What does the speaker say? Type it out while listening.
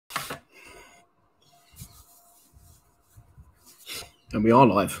And we are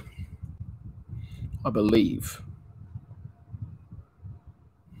live, I believe.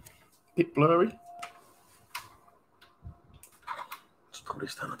 Bit blurry. Let's pull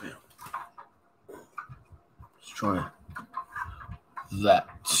this down a bit. Let's try it. That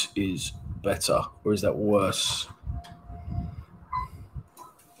is better, or is that worse?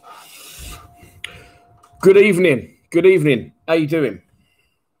 Good evening. Good evening. How you doing?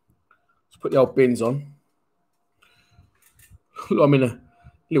 Let's put the old bins on. I'm in a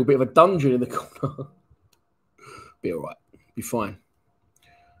little bit of a dungeon in the corner. Be all right. Be fine.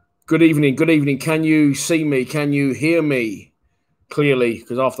 Good evening. Good evening. Can you see me? Can you hear me clearly?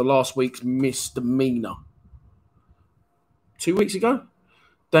 Because after last week's misdemeanor. 2 weeks ago?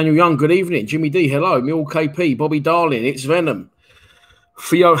 Daniel Young, good evening. Jimmy D, hello. Mill KP, Bobby Darling, it's Venom.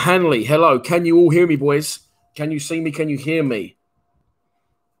 Theo Hanley, hello. Can you all hear me, boys? Can you see me? Can you hear me?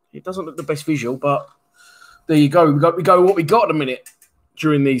 It doesn't look the best visual, but there you go. We go what we got in a minute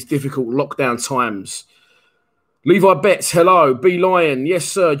during these difficult lockdown times. Levi Betts, hello. B Lion, yes,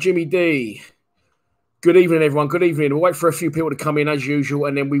 sir. Jimmy D. Good evening, everyone. Good evening. We'll wait for a few people to come in as usual,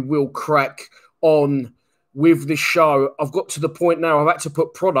 and then we will crack on with the show. I've got to the point now I've had to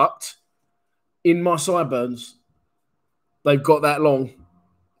put product in my sideburns. They've got that long.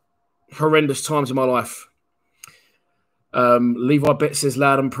 Horrendous times in my life. Levi Betts says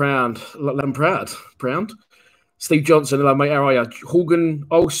loud and proud. Loud and proud. Proud. Steve Johnson, hello, mate. How are you? Horgan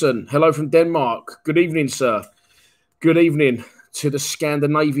Olsen, hello from Denmark. Good evening, sir. Good evening to the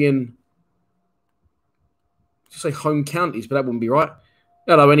Scandinavian, I say home counties, but that wouldn't be right.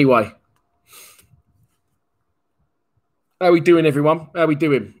 Hello, anyway. How we doing, everyone? How we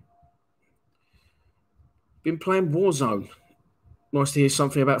doing? Been playing Warzone. Nice to hear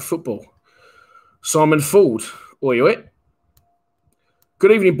something about football. Simon Ford. Oi, oi.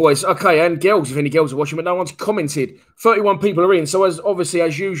 Good evening, boys. Okay, and girls, if any girls are watching, but no one's commented. 31 people are in. So,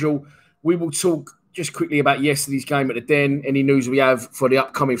 as usual, we will talk just quickly about yesterday's game at the Den. Any news we have for the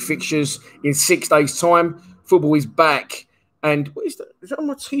upcoming fixtures in 6 days' time. Football is back. And what is that? Is that on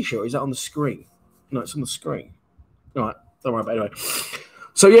my T-shirt or is that on the screen? No, it's on the screen. All right. Don't worry about it anyway.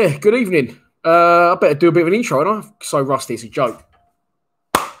 So, yeah, good evening. I better do a bit of an intro, and I'm so rusty, it's a joke.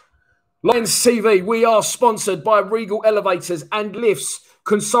 Lions TV, we are sponsored by Regal Elevators and Lifts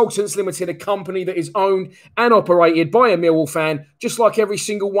Consultants Limited, a company that is owned and operated by a Millwall fan, just like every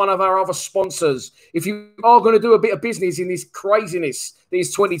single one of our other sponsors. If you are going to do a bit of business in this craziness that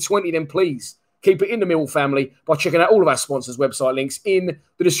is 2020, then please keep it in the Millwall family by checking out all of our sponsors' website links in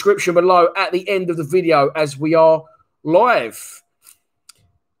the description below at the end of the video as we are live.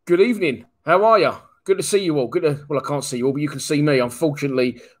 Good evening. How are you? Good to see you all. Well, I can't see you all, but you can see me.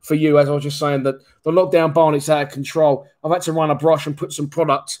 Unfortunately for you, as I was just saying, that the lockdown barnet's out of control. I've had to run a brush and put some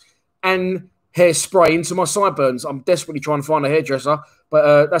product and hairspray into my sideburns. I'm desperately trying to find a hairdresser,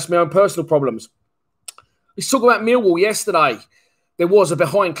 but that's my own personal problems. Let's talk about Millwall yesterday. There was a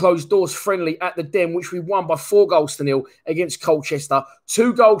behind closed doors friendly at the Den, which we won by 4-0 against Colchester.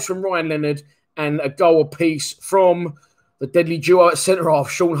 2 goals from Ryan Leonard and a goal apiece from the deadly duo at centre-half,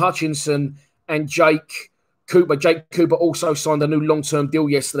 Sean Hutchinson and Jake Cooper. Jake Cooper also signed a new long-term deal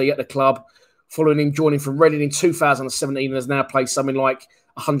yesterday at the club, following him joining from Reading in 2017 and has now played something like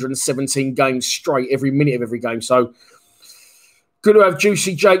 117 games straight, every minute of every game. So good to have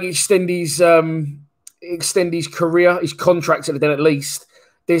Juicy Jake extend his career, his contract at the Den at least.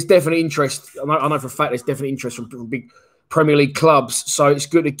 There's definitely interest. I know for a fact there's definitely interest from big Premier League clubs. So it's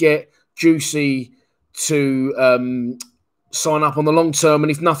good to get Juicy to sign up on the long term,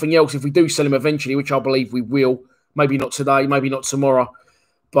 and if nothing else, if we do sell him eventually, which I believe we will, maybe not today, maybe not tomorrow,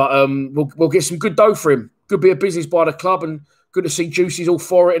 but we'll get some good dough for him. Good bit of business by the club, and good to see Juicy's all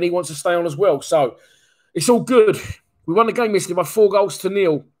for it, and he wants to stay on as well. So it's all good. We won the game yesterday by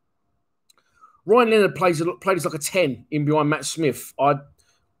 4-0. Ryan Leonard played as like a 10 in behind Matt Smith. I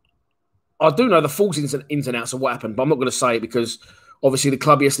do know the full ins and outs of what happened, but I'm not going to say it because obviously the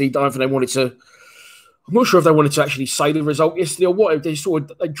club yesterday, I don't think they wanted to. I'm not sure if they wanted to actually say the result yesterday or what. They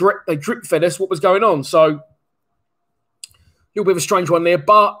drip fed us what was going on. So a little bit of a strange one there.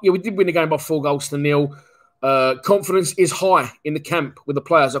 But yeah, we did win the game by 4-0. Confidence is high in the camp with the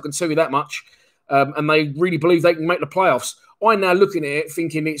players. I can tell you that much. And they really believe they can make the playoffs. I'm now looking at it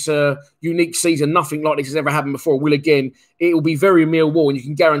thinking it's a unique season. Nothing like this has ever happened before. Will again. It will be very Millwall, and you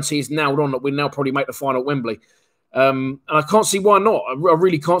can guarantee it's nailed on that we'll now probably make the final at Wembley. And I can't see why not. I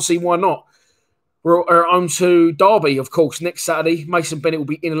really can't see why not. We're on to Derby, of course, next Saturday. Mason Bennett will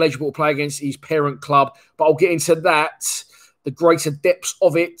be ineligible to play against his parent club, but I'll get into that, the greater depths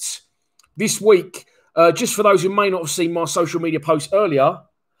of it this week. Just for those who may not have seen my social media post earlier,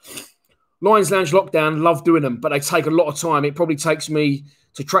 Lions Lounge lockdown, love doing them, but they take a lot of time. It probably takes me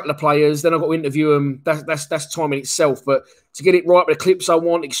to track the players. Then I've got to interview them. That's time in itself. But to get it right with the clips I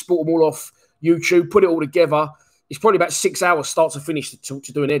want, export them all off YouTube, put it all together, it's probably about 6 hours start to finish to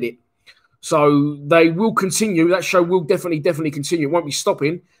do an edit. So they will continue. That show will definitely continue. It won't be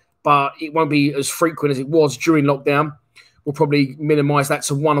stopping, but it won't be as frequent as it was during lockdown. We'll probably minimise that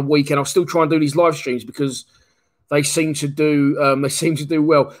to one a week, and I'll still try and do these live streams because they seem to do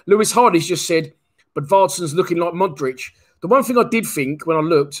well. Lewis Hardy's just said, but Vardson's looking like Modric. The one thing I did think when I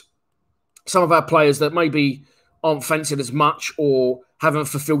looked, some of our players that maybe aren't fancied as much or haven't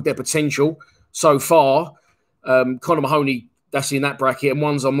fulfilled their potential so far, Conor Mahoney, that's in that bracket, and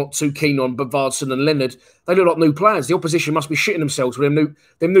ones I'm not too keen on, but Vardson and Leonard, they look like new players. The opposition must be shitting themselves with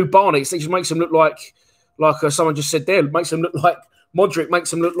them new Barnets. It just makes them look like someone just said there, it makes them look like Modric,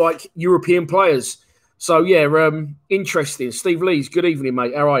 makes them look like European players. So, yeah, interesting. Steve Lees, good evening,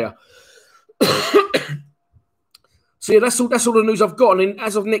 mate. How are you? So, yeah, that's all the news I've got. And then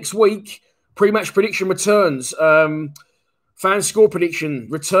as of next week, pre-match prediction returns. Fan score prediction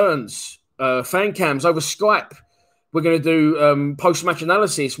returns. Fan cams over Skype. We're going to do post-match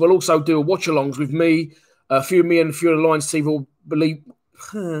analysis. We'll also do a watch-alongs with me. A few of the Lions TV will believe...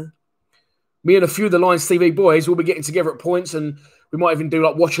 Me and a few of the Lions TV boys will be getting together at points, and we might even do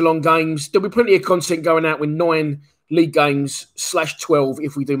like watch-along games. There'll be plenty of content going out with 9 league games /12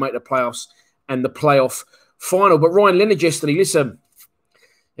 if we do make the playoffs and the playoff final. But Ryan Leonard yesterday, listen,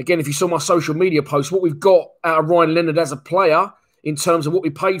 again, if you saw my social media post, what we've got out of Ryan Leonard as a player in terms of what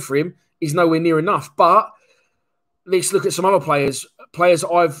we paid for him is nowhere near enough. But let's look at some other players. Players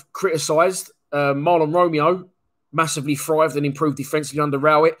I've criticised. Marlon Romeo massively thrived and improved defensively under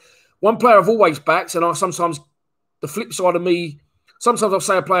Rowett. One player I've always backed, and sometimes the flip side of me, sometimes I'll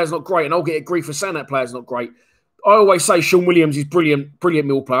say a player's not great, and I'll get grief for saying that player's not great. I always say Sean Williams is brilliant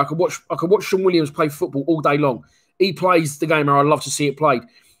Mill player. I could watch Sean Williams play football all day long. He plays the game where I love to see it played.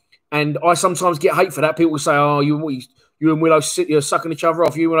 And I sometimes get hate for that. People will say, oh, you and Willow you're sucking each other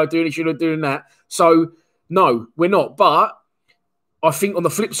off. You and Willow doing this, you're doing that. So, no, we're not. But I think on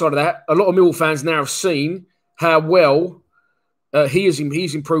the flip side of that, a lot of Millwall fans now have seen how well he's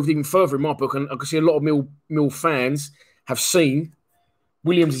improved even further in my book. And I can see a lot of Mill fans have seen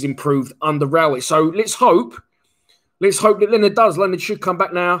Williams has improved under Rowett. So let's hope that Leonard does. Leonard should come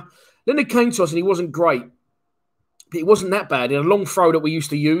back now. Leonard came to us and he wasn't great. But it wasn't that bad. In a long throw that we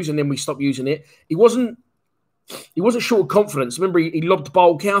used to use and then we stopped using it, he wasn't short of confidence. Remember, he lobbed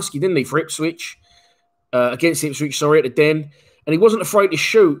Bulkowski, didn't he, for Ipswich? Against Ipswich, at the Den. And he wasn't afraid to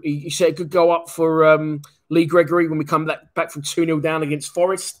shoot. He said it could go up for Lee Gregory when we come back from 2-0 down against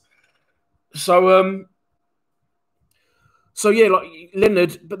Forest. So yeah, like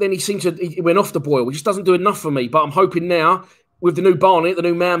Leonard, but then he went off the boil, which just doesn't do enough for me. But I'm hoping now, with the new Barnett, the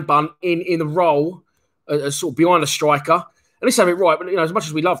new man bun in the role, sort of behind a striker. And let's have it right, but as much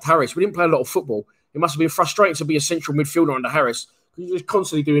as we loved Harris, we didn't play a lot of football. It must have been frustrating to be a central midfielder under Harris. You're just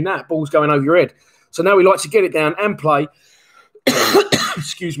constantly doing that, balls going over your head. So now we like to get it down and play.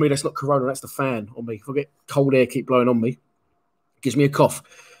 Excuse me, that's not corona, that's the fan on me. If I get cold air keep blowing on me, gives me a cough.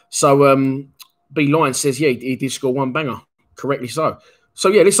 So B Lion says, yeah, he did score one banger. Correctly so. So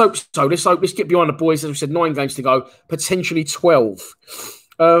yeah, let's hope so. Let's get behind the boys. As we said, 9 games to go, potentially 12.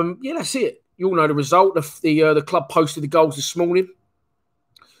 Yeah, that's it. You all know the result. The club posted the goals this morning.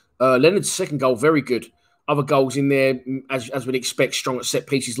 Leonard's second goal, very good. Other goals in there, as we'd expect, strong at set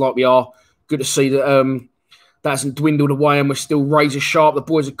pieces like we are. Good to see that that hasn't dwindled away and we're still razor sharp. The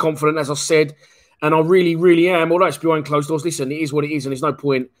boys are confident, as I said. And I really, really am. Although it's behind closed doors, listen, it is what it is and there's no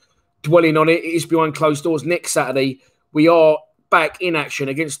point dwelling on it. It is behind closed doors. Next Saturday, we are back in action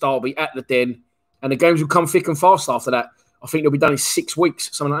against Derby at the Den. And the games will come thick and fast after that. I think they'll be done in 6 weeks,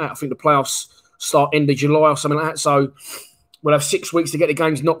 something like that. I think the playoffs start end of July or something like that. So we'll have 6 weeks to get the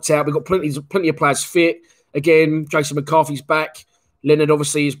games knocked out. We've got plenty of players fit. Again, Jason McCarthy's back. Leonard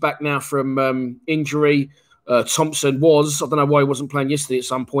obviously is back now from injury. Thompson was. I don't know why he wasn't playing yesterday at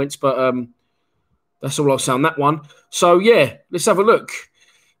some points, but that's all I'll say on that one. So, yeah, let's have a look.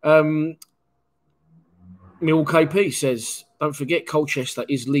 Mill KP says, don't forget Colchester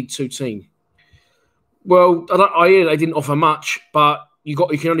is League 2 team. Well, I hear they didn't offer much, but you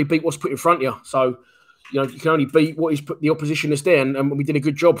can only beat what's put in front of you. So, you can only beat what is put the opposition is there, and we did a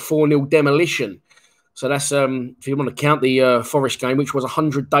good job, 4-0 demolition. So that's, if you want to count the Forest game, which was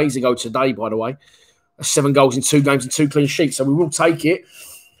 100 days ago today, by the way. That's 7 goals in 2 games and 2 clean sheets. So we will take it.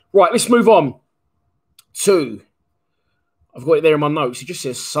 Right, let's move on to, I've got it there in my notes. It just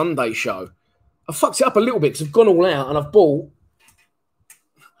says Sunday show. I fucked it up a little bit because I've gone all out and I've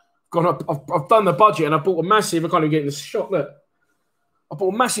done the budget and I bought a massive, I can't even get in this shot, look. I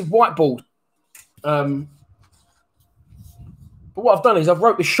bought a massive whiteboard But what I've done is I've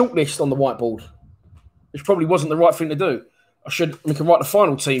wrote the shortlist on the whiteboard, which probably wasn't the right thing to do. We can write the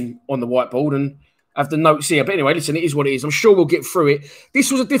final team on the whiteboard and have the notes here. But anyway, listen, it is what it is. I'm sure we'll get through it.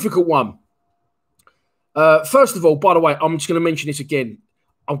 This was a difficult one. First of all, by the way, I'm just going to mention this again.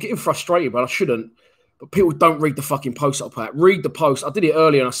 I'm getting frustrated, but I shouldn't. But people don't read the fucking post I put out. Read the post. I did it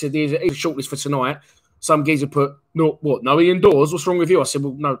earlier and I said, here's a shortlist for tonight. Some geezer put, no, what? No Ian Dawes? What's wrong with you? I said,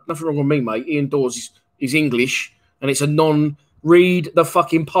 well, no, nothing wrong with me, mate. Ian Dawes is English and it's a read the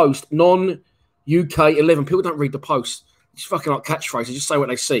fucking post. Non-UK 11. People don't read the post. It's fucking like catchphrases. Just say what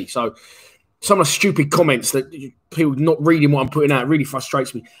they see. So some of the stupid comments that people not reading what I'm putting out really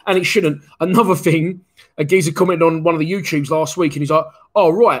frustrates me. And it shouldn't. Another thing, a geezer commented on one of the YouTubes last week and he's like,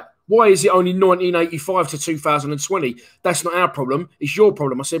 oh, right, why is it only 1985 to 2020? That's not our problem. It's your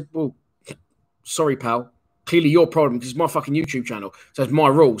problem. I said, well, sorry, pal. Clearly your problem because it's my fucking YouTube channel. So it's my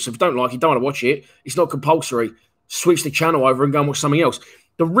rules. So if you don't like it, don't want to watch it. It's not compulsory. Switch the channel over and go and watch something else.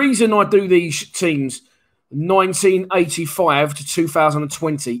 The reason I do these teams 1985 to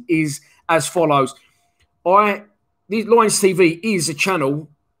 2020 is as follows. Lions TV is a channel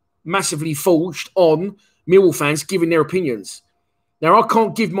massively forged on Millwall fans giving their opinions. Now, I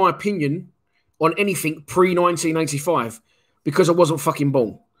can't give my opinion on anything pre-1985 because I wasn't fucking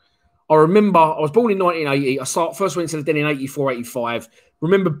born. I remember I was born in 1980. I first went to the den in 84, 85.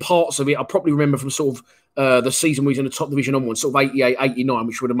 Remember parts of it. I probably remember from sort of the season we was in the top division onwards, sort of 88, 89,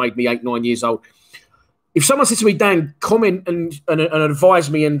 which would have made me 8, 9 years old. If someone said to me, Dan, comment and advise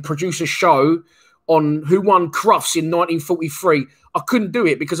me and produce a show on who won Crufts in 1943, I couldn't do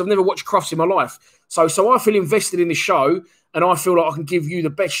it because I've never watched Crufts in my life. So I feel invested in the show and I feel like I can give you the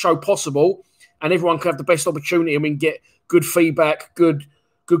best show possible and everyone can have the best opportunity and we can get good feedback, good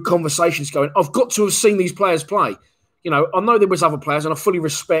conversations going. I've got to have seen these players play. You know, I know there was other players and I fully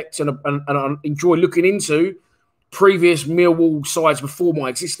respect and I enjoy looking into previous Millwall sides before my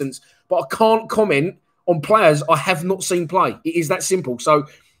existence, but I can't comment on players I have not seen play. It is that simple. So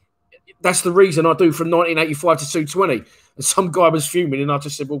that's the reason I do from 1985 to 220. And some guy was fuming and I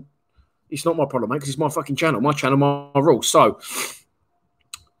just said, well, it's not my problem, mate, because it's my fucking channel. My channel, my rules. So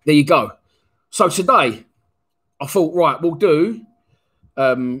there you go. So today I thought, right, we'll do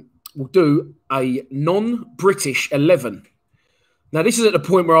a non-British 11. Now, this is at the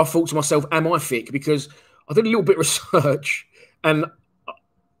point where I thought to myself, am I thick? Because I did a little bit of research and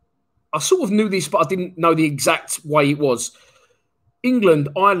I sort of knew this, but I didn't know the exact way it was. England,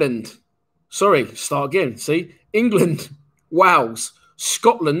 Ireland, start again, see? England, Wales,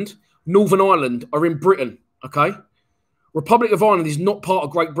 Scotland, Northern Ireland are in Britain, okay? Republic of Ireland is not part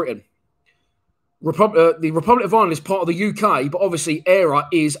of Great Britain. The Republic of Ireland is part of the UK, but obviously ERA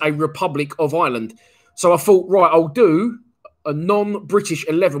is a Republic of Ireland. So I thought, right, I'll do a non-British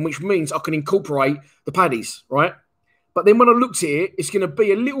 11, which means I can incorporate the Paddies, right? But then when I looked at it, it's going to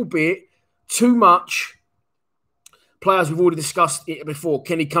be a little bit too much players we've already discussed it before.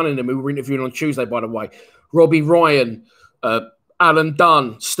 Kenny Cunningham, who we were interviewing on Tuesday, by the way. Robbie Ryan, Alan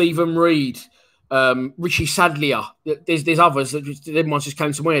Dunn, Stephen Reid, Richie Sadlier. There's others. Them ones just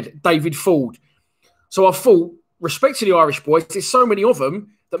came to my head. David Ford. So I thought, respect to the Irish boys, there's so many of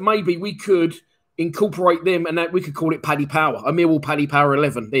them that maybe we could incorporate them and that we could call it Paddy Power, a Millwall Paddy Power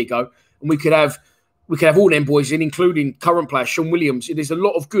 11. There you go. And we could have all them boys in, including current players, Sean Williams. There's a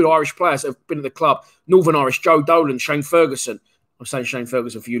lot of good Irish players that have been at the club. Northern Irish, Joe Dolan, Shane Ferguson. I'm saying Shane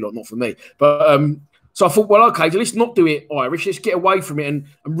Ferguson for you lot, not for me. But so I thought, well, okay, let's not do it Irish. Let's get away from it and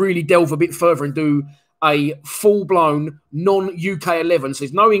really delve a bit further and do a full-blown non-UK 11. So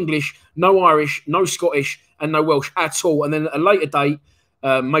there's no English, no Irish, no Scottish, and no Welsh at all. And then at a later date,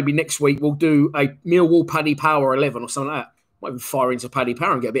 maybe next week, we'll do a Millwall Paddy Power 11 or something like that. Might even fire into Paddy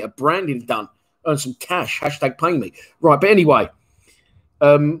Power and get a bit of branding done. Earn some cash. Hashtag pay me. Right, but anyway,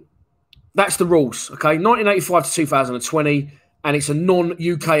 that's the rules, okay? 1985 to 2020, and it's a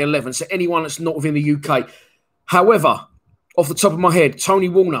non-UK 11, so anyone that's not within the UK. However, off the top of my head, Tony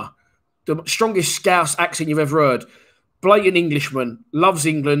Warner, the strongest Scouse accent you've ever heard, blatant Englishman, loves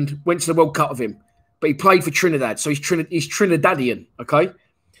England, went to the World Cup with him, but he played for Trinidad, so he's Trinidadian, okay?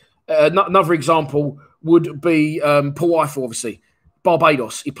 Another example would be Paul Eiffel, obviously,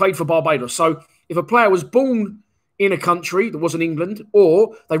 Barbados. He played for Barbados. So if a player was born in a country that wasn't England,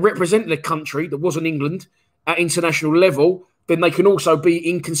 or they represented a country that wasn't England at international level, then they can also be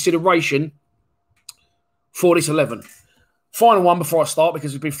in consideration for this 11. Final one before I start,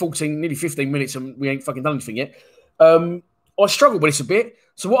 because it's been nearly 15 minutes and we ain't fucking done anything yet. I struggled with this a bit.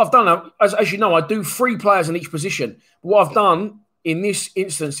 So what I've done, as you know, I do 3 players in each position. But what I've done in this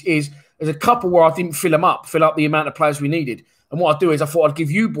instance is there's a couple where I didn't fill up the amount of players we needed. And what I'd do is I thought I'd give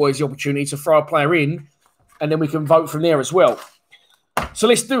you boys the opportunity to throw a player in, and then we can vote from there as well. So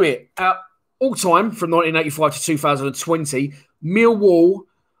let's do it. All time from 1985 to 2020, Millwall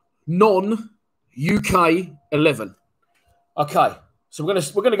non-UK 11. Okay, so we're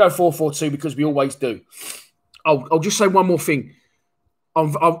gonna go 4-4-2 because we always do. I'll just say one more thing.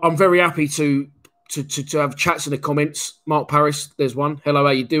 I'm very happy to have chats in the comments. Mark Paris, there's one. Hello,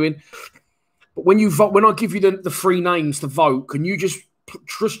 how you doing? But when you vote, when I give you the three names to vote, can you just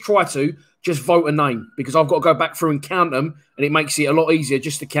try to just vote a name? Because I've got to go back through and count them, and it makes it a lot easier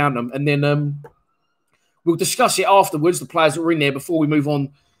just to count them. And then we'll discuss it afterwards, the players that were in there, before we move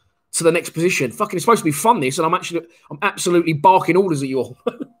on to the next position. Fucking, it's supposed to be fun, this, and I'm absolutely barking orders at you all.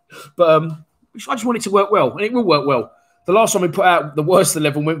 But I just want it to work well, and it will work well. The last time we put out the worst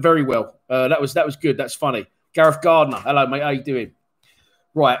 11 went very well. That was good. That's funny. Gareth Gardner, hello mate, how you doing?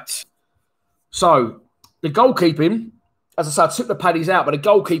 Right. So the goalkeeping, as I said, I took the paddies out, but the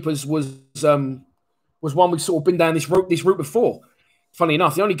goalkeepers was one we sort of been down this route before. Funny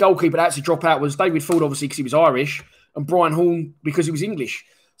enough, the only goalkeeper that had to drop out was David Ford, obviously because he was Irish, and Brian Horn because he was English.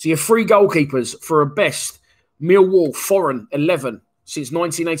 So you have three goalkeepers for a best Millwall foreign 11 since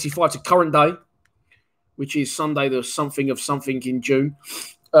 1985 to current day, which is Sunday, the something of something in June.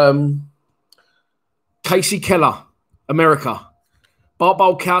 Casey Keller, America. Bart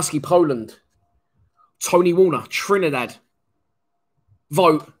Balkowski, Poland. Tony Warner, Trinidad.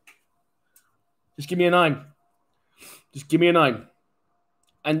 Vote. Just give me a name. Just give me a name.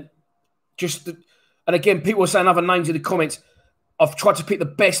 And again, people are saying other names in the comments. I've tried to pick the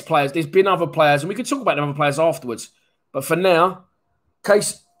best players. There's been other players, and we can talk about the other players afterwards. But for now,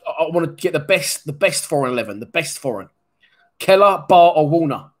 Case, I want to get the best foreign 11, the best foreign. Keller, Bart, or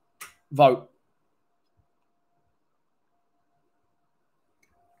Warner. Vote.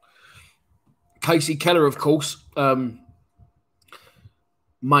 Casey Keller, of course,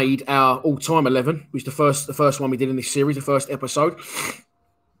 made our all-time 11, which was the first one we did in this series, the first episode.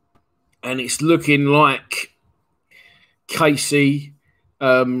 And it's looking like Casey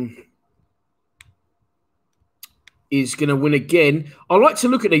is going to win again. I like to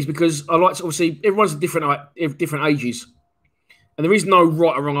look at these because I like to, obviously, everyone's different ages. And there is no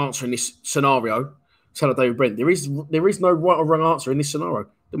right or wrong answer in this scenario. Tell David Brent. There is no right or wrong answer in this scenario.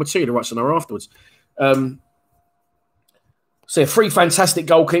 Then we'll tell you the right scenario afterwards. So three fantastic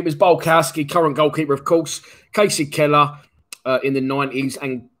goalkeepers. Balkowski, current goalkeeper, of course. Casey Keller in the 90s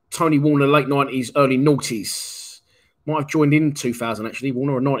and Tony Warner, late 90s, early noughties. Might have joined in 2000, actually.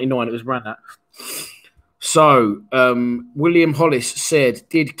 Warner in 99, it was around that. So, William Hollis said,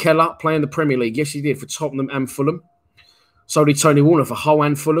 did Keller play in the Premier League? Yes, he did, for Tottenham and Fulham. So did Tony Warner for Hull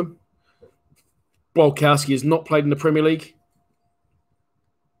and Fulham. Balkowski has not played in the Premier League.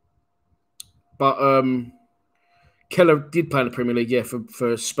 But Keller did play in the Premier League, yeah,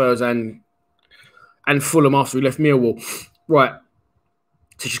 for Spurs and Fulham after he left Millwall. Right.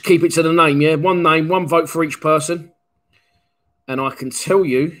 So just keep it to the name, yeah? One name, one vote for each person. And I can tell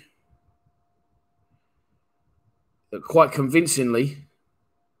you that quite convincingly,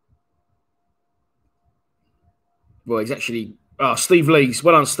 well, he's actually... Steve Lees.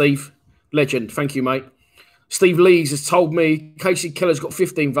 Well done, Steve. Legend. Thank you, mate. Steve Lees has told me Casey Keller's got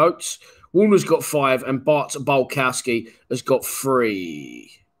 15 votes, Warner's got 5, and Bart Balkowski has got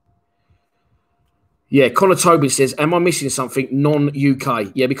 3. Yeah, Connor Tobin says, am I missing something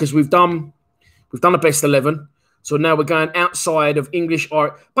non-UK? Yeah, because we've done a best 11. So now we're going outside of English,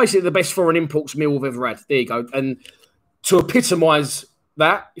 or basically the best foreign imports Millwall have ever had. There you go. And to epitomise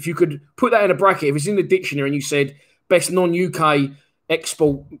that, if you could put that in a bracket, if it's in the dictionary and you said best non-UK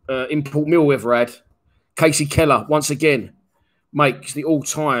import Millwall ever had, Casey Keller, once again, makes the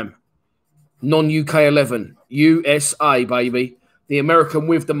all-time non-UK 11. USA, baby. The American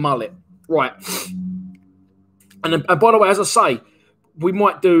with the mullet. Right. And by the way, as I say, we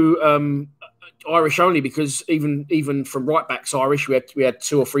might do Irish only because even from right backs Irish, we had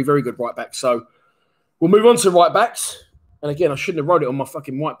 2 or 3 very good right backs. So we'll move on to right backs. And again, I shouldn't have wrote it on my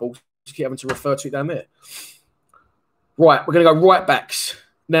fucking whiteboard. Just keep having to refer to it down there. Right, we're going to go right backs.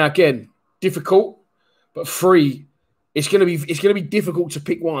 Now again, difficult, but 3. It's going to be difficult to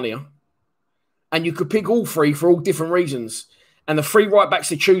pick one here. And you could pick all 3 for all different reasons. And the 3 right backs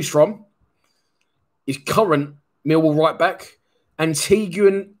to choose from is current Millwall right back,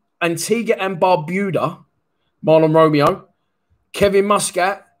 Antigua and Barbuda, Marlon Romeo, Kevin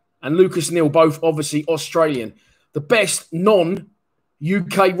Muscat, and Lucas Neal, both obviously Australian. The best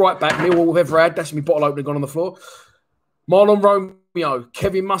non-UK right back Millwall have ever had. That's my bottle opener gone on the floor. Marlon Romeo,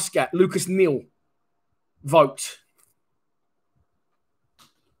 Kevin Muscat, Lucas Neal. Vote.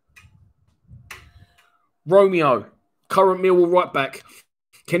 Romeo, Current Millwall right back.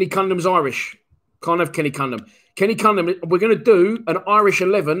 Kenny Cunningham's Irish. Can't have Kenny Cunningham. Kenny Cunningham, we're going to do an Irish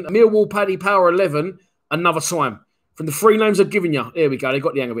 11, a Millwall Paddy Power 11, another time. From the three names I've given you, there we go. They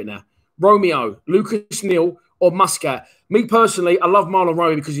got the hang of it now. Romeo, Lucas Neal, or Muscat. Me personally, I love Marlon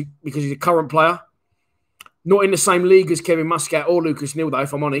Romeo because he's a current player. Not in the same league as Kevin Muscat or Lucas Neal, though,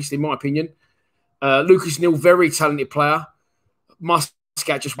 if I'm honest, in my opinion. Lucas Neal, very talented player. Muscat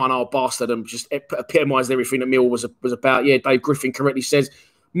just one old bastard and just epitomised everything that Mill was about. Yeah, Dave Griffin correctly says,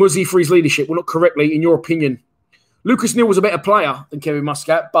 Muzzy for his leadership. Well, not correctly, in your opinion. Lucas Neal was a better player than Kevin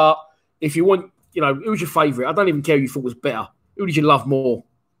Muscat, but if you want, who was your favourite? I don't even care who you thought was better. Who did you love more?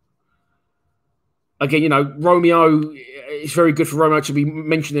 Again, Romeo, it's very good for Romeo to be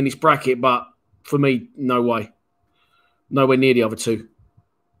mentioned in this bracket, but for me, no way. Nowhere near the other two.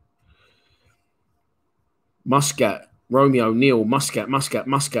 Muscat, Romeo, Neal, Muscat,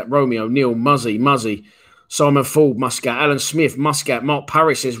 Romeo, Neal, Muzzy, Simon Ford, Muscat, Alan Smith, Muscat, Mark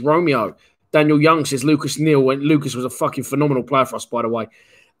Parris says Romeo, Daniel Young says Lucas Neal, and Lucas was a fucking phenomenal player for us, by the way.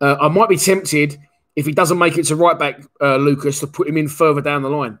 I might be tempted, if he doesn't make it to right back, Lucas, to put him in further down the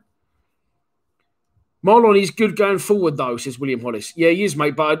line. Marlon is good going forward, though, says William Hollis. Yeah, he is,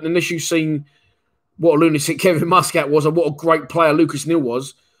 mate, but unless you've seen what a lunatic Kevin Muscat was and what a great player Lucas Neal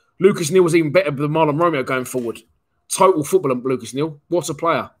was even better than Marlon Romeo going forward. Total footballer, Lucas Neal. What a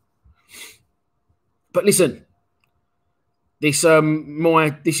player. But listen, this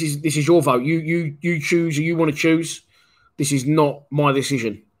is your vote. You choose who you want to choose. This is not my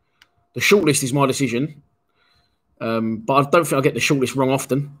decision. The shortlist is my decision. But I don't think I get the shortlist wrong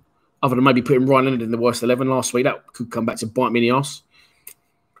often. Other than maybe putting Ryan Leonard in the worst 11 last week. That could come back to bite me in the arse.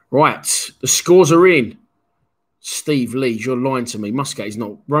 Right. The scores are in. Steve Lees, you're lying to me.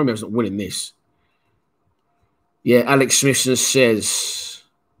 Romeo's not winning this. Yeah, Alex Smithson says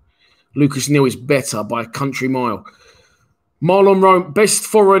Lucas Neal is better by a country mile. Marlon Romeo, best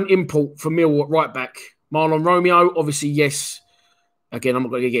foreign import for Millwall at right back. Marlon Romeo, obviously, yes. Again, I'm not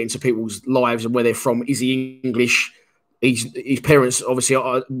going to get into people's lives and where they're from. Is he English? His parents, obviously,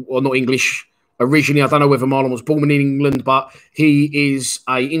 are not English originally. I don't know whether Marlon was born in England, but he is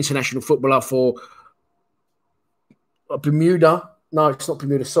an international footballer for Bermuda. No, it's not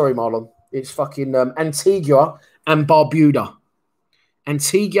Bermuda. Sorry, Marlon. It's fucking Antigua and Barbuda.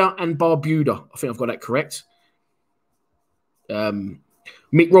 Antigua and Barbuda. I think I've got that correct.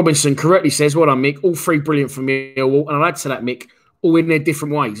 Mick Robinson correctly says, well done, Mick. All three brilliant for Millwall. And I'll add to that, Mick, all in their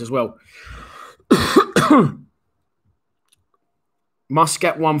different ways as well.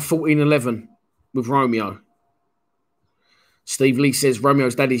 Muscat won 14-11 with Romeo. Steve Lee says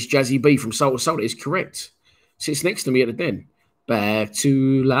Romeo's dad is Jazzy B from Soul to Soul. That is correct. Sits next to me at the den. Back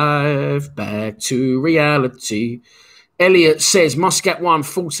to life, back to reality. Elliot says Muscat won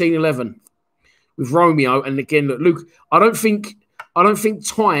 14-11 with Romeo. And again, look, Luke, I don't think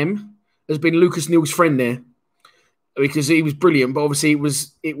time has been Lucas Neal's friend there because he was brilliant. But obviously,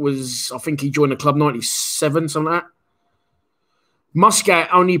 it was. I think he joined the club 97, something like that. Muscat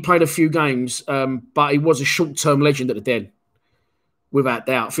only played a few games, but he was a short-term legend at the Den, without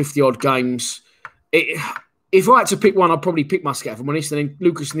doubt. 50-odd games. If I had to pick one, I'd probably pick Muscat, if I'm honest, and then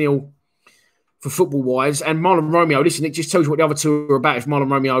Lucas Neal for football-wise. And Marlon Romeo, listen, it just tells you what the other two are about if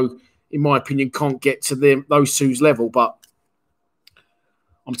Marlon Romeo, in my opinion, can't get to those two's level. But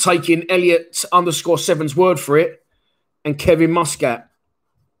I'm taking Elliot_7's word for it, and Kevin Muscat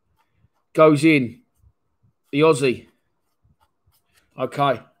goes in. The Aussie.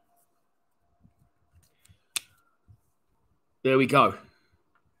 Okay. There we go.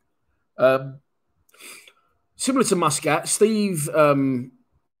 Similar to Muscat, Steve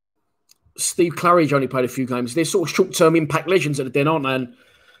Claridge only played a few games. They're sort of short-term impact legends at the Den, aren't they? And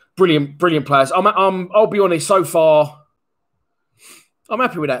brilliant players. I'll be honest, so far, I'm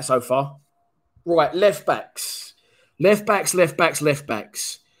happy with that so far. Right, left backs.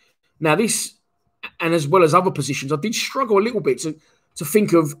 Now this, and as well as other positions, I did struggle a little bit to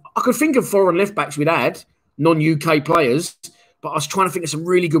think of. I could think of foreign left backs we'd had, non-UK players, but I was trying to think of some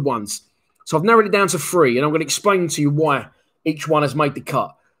really good ones. So I've narrowed it down to 3, and I'm going to explain to you why each one has made the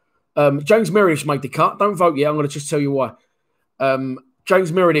cut. James Meredith's made the cut. Don't vote yet. I'm going to just tell you why.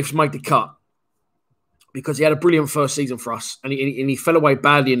 James Meredith's made the cut because he had a brilliant first season for us, and he fell away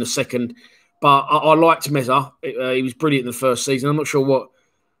badly in the second. But I liked Meza. He was brilliant in the first season. I'm not sure what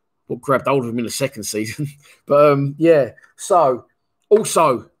grabbed hold of him in the second season. But, yeah. So,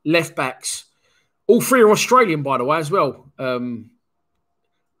 also, left backs. All 3 are Australian, by the way, as well.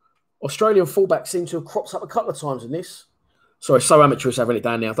 Australian fullbacks seem to have cropped up a couple of times in this. Sorry, so amateurish having it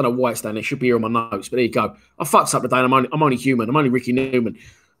down there. I don't know why it's down there. It should be here on my notes, but there you go. I fucked up today. I'm only human. I'm only Ricky Newman.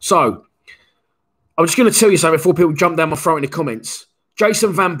 So, I'm just going to tell you something before people jump down my throat in the comments.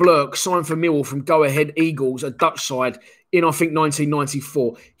 Jason Van Blurk signed for Millwall from Go Ahead Eagles, a Dutch side, in, I think,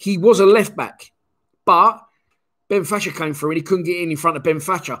 1994. He was a left-back, but Ben Thatcher came through and he couldn't get in front of Ben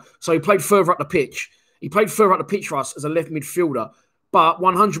Thatcher. So he played further up the pitch. He played further up the pitch for us as a left midfielder, but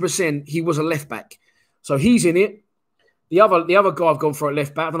 100% he was a left-back. So he's in it. The other guy I've gone for at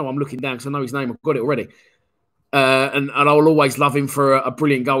left-back, I don't know why I'm looking down because I know his name. I've got it already. And I'll always love him for a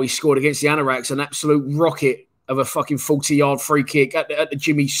brilliant goal he scored against the Anoraks, an absolute rocket of a fucking 40-yard free kick at the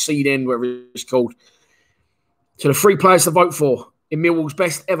Jimmy Seed end, wherever it's called. So the 3 players to vote for in Millwall's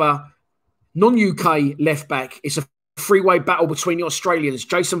best ever non-UK left-back. It's a 3-way battle between the Australians,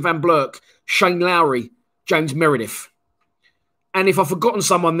 Jason Van Blurk, Shane Lowry, James Meredith. And if I've forgotten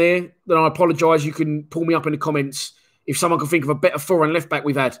someone there, then I apologise. You can pull me up in the comments if someone can think of a better foreign left-back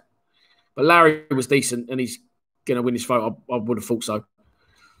we've had. But Larry was decent, and he's going to win this vote. I would have thought so.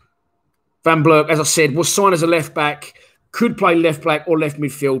 Van Blurk, as I said, was signed as a left-back, could play left-back or left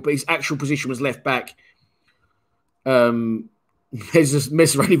midfield, but his actual position was left-back. There's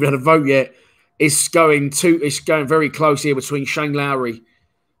ain't even had a vote yet. It's going very close here between Shane Lowry.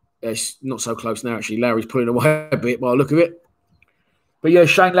 It's not so close now, actually. Lowry's pulling away a bit by the look of it. But yeah,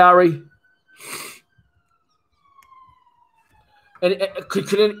 Shane Lowry. And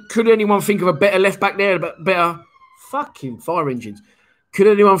could anyone think of a better left back there? Better fucking fire engines. Could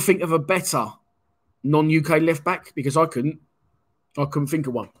anyone think of a better non-UK left back? Because I couldn't. I couldn't think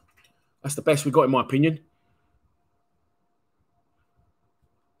of one. That's the best we've got, in my opinion.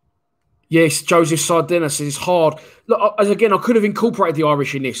 Yes, Joseph Sardina says it's hard. Look, as again, I could have incorporated the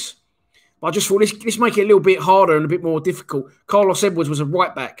Irish in this. But I just thought, let's make it a little bit harder and a bit more difficult. Carlos Edwards was a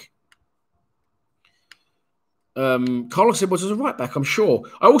right back. Carlos Edwards was a right back, I'm sure.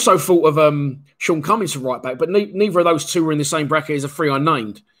 I also thought of Sean Cummins a right back, but neither of those two were in the same bracket as the 3 I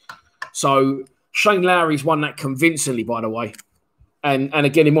named. So Shane Lowry's won that convincingly, by the way. And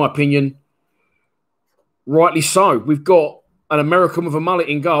again, in my opinion, rightly so. We've got an American with a mullet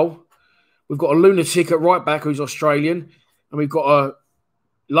in goal. We've got a lunatic at right back who's Australian. And we've got a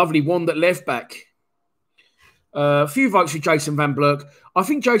lovely wand at left back. A few votes for Jason Van Blurk. I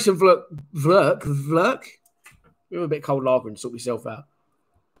think Jason Vlurk. We have a bit cold lager and sort myself out.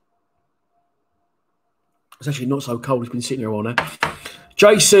 It's actually not so cold. It's been sitting here all now.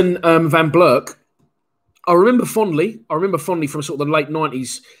 Jason Van Blurk. I remember fondly from sort of the late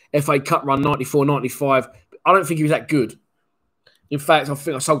 90s FA Cup run, 94, 95. I don't think he was that good. In fact, I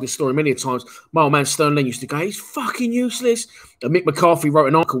think I told this story many times. My old man Stern Lee used to go, he's fucking useless. And Mick McCarthy wrote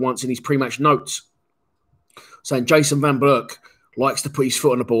an article once in his pre-match notes saying Jason Van Blurk likes to put his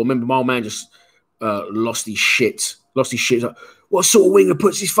foot on the ball. Remember, my old man just lost his shit. Like, what sort of winger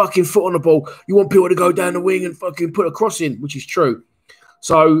puts his fucking foot on the ball? You want people to go down the wing and fucking put a cross in, which is true.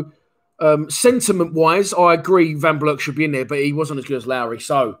 So, sentiment-wise, I agree Van Blurk should be in there, but he wasn't as good as Lowry.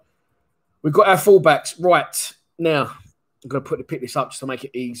 So, we've got our fullbacks. Right, now, I'm going to pick this up just to make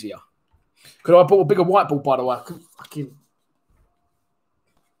it easier. Could I bought a bigger whiteboard, by the way?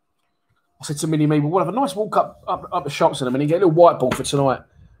 I said to Minnie Me, we'll have a nice walk up the shops in a minute and get a little whiteboard for tonight.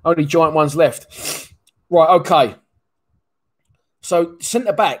 Only giant ones left. Right, okay. So,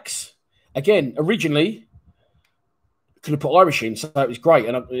 centre-backs. Again, originally, could have put Irish in, so it was great.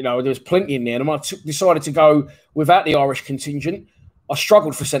 And, there was plenty in there. And I decided to go without the Irish contingent. I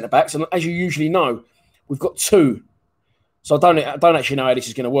struggled for centre-backs. And as you usually know, we've got 2. So I don't actually know how this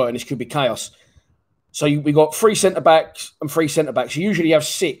is going to work, and this could be chaos. So we got 3 centre-backs and 3 centre-backs. You usually have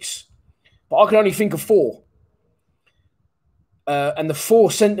 6. But I could only think of 4. And the 4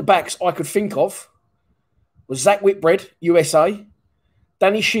 centre-backs I could think of was Zach Whitbread, USA,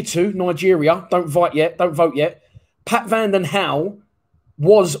 Danny Shitu, Nigeria, don't vote yet. Pat Van Den Houw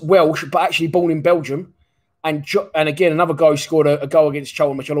was Welsh, but actually born in Belgium. And again, another guy who scored a goal against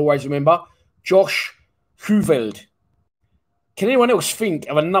Cheltenham, which I'll always remember, Josh Huveld. Can anyone else think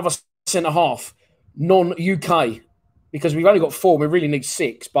of another centre-half, non-UK? Because we've only got 4, we really need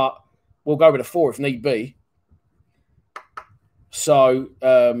 6, but we'll go with a 4 if need be. So,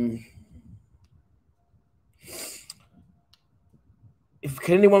 can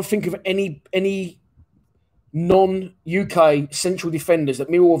anyone think of any non-UK central defenders that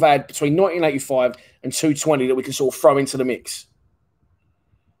Millwall have had between 1985 and 2020 that we can sort of throw into the mix?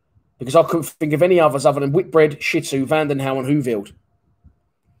 Because I couldn't think of any others other than Whitbread, Shitu, Van Den Houw and Huveld.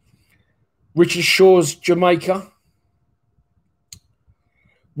 Richard Shaw's Jamaica.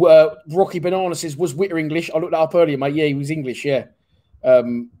 Rocky Banana says, was Witter English? I looked that up earlier, mate. Yeah, he was English, yeah.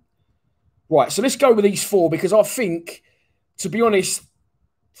 Right, so let's go with these 4 because I think, to be honest,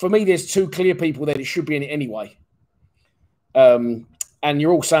 for me, there's 2 clear people there that should be in it anyway. And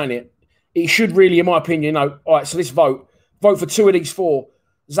you're all saying it. it should really, in my opinion, all right, so let's vote. Vote for 2 of these 4.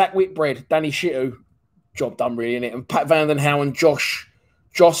 Zach Whitbread, Danny Shittu, job done really, innit? And Pat Van Den Houw and Josh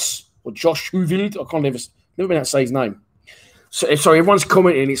Huvild. I can't never been able to say his name. So, sorry, everyone's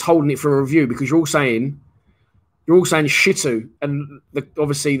commenting, it's holding it for a review because you're all saying Shittu, and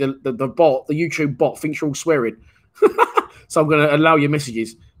obviously the bot, the YouTube bot, thinks you're all swearing. So I'm going to allow your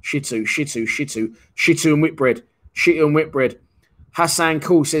messages. Shittu and Whitbread. Hassan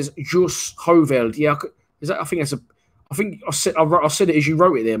Cool says Jus Hoveld. Yeah, I think I said it as you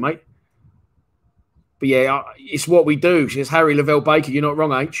wrote it there, mate. But yeah, it's what we do. Says Harry Lavelle Baker. You're not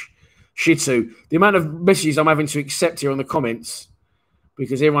wrong, H. Shittu. The amount of messages I'm having to accept here on the comments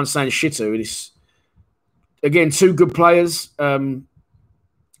because everyone's saying Shittu, and it's again 2 good players.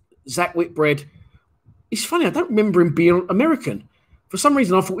 Zach Whitbread. It's funny. I don't remember him being American. For some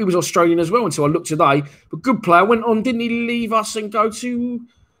reason, I thought he was Australian as well until I looked today. But good player. Went on, didn't he leave us and go to...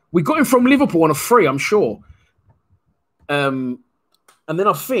 We got him from Liverpool on a free, I'm sure. And then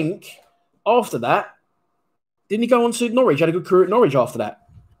I think after that, didn't he go on to Norwich? Had a good career at Norwich after that.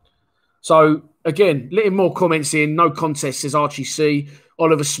 So, again, letting more comments in. No contest, says Archie C.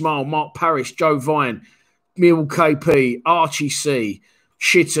 Oliver Smile, Mark Parrish, Joe Vine, Mill KP, Archie C.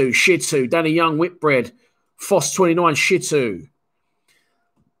 Shittu, Danny Young, Whitbread, Foss29, Shittu.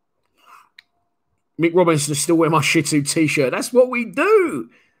 Mick Robinson is still wearing my Shittu t-shirt. That's what we do.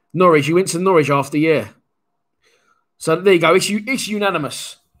 Norwich, you went to Norwich after, yeah. So there you go. It's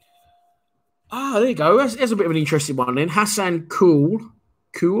unanimous. There you go. There's a bit of an interesting one then. Hassan Cool.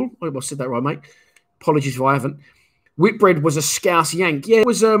 I hope I said that right, mate. Apologies if I haven't. Whitbread was a Scouse Yank. Yeah, it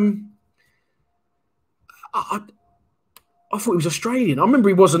was... I thought he was Australian. I remember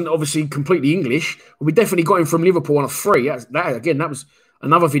he wasn't obviously completely English, but we definitely got him from Liverpool on a free. That was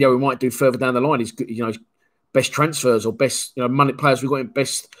another video we might do further down the line. Is best transfers or best money players we got in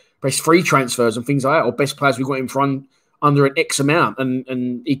best free transfers and things like that, or best players we got in for under an X amount,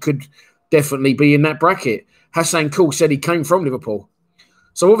 and he could definitely be in that bracket. Hassan Cool said he came from Liverpool,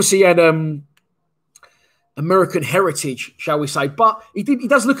 so obviously he had American heritage, shall we say? But he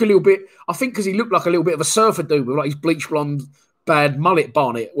does look a little bit. I think because he looked like a little bit of a surfer dude with like his bleach blonde, bad mullet,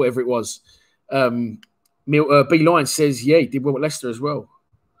 Barnett, whatever it was. B Line says, yeah, he did well at Leicester as well.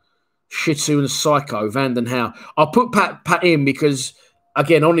 Shitsu and Psycho, Van Den Houw. I'll put Pat in because,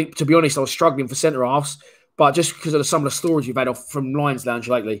 again, to be honest, I was struggling for centre halves, but just because of some of the stories you've had from Lions Lounge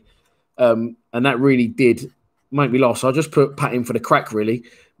lately, and that really did make me laugh. So I just put Pat in for the crack, really.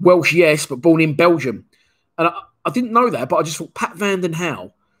 Welsh, yes, but born in Belgium. And I didn't know that, but I just thought Pat Van Den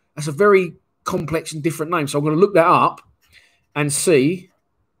Houw. That's a very complex and different name. So I'm going to look that up and see.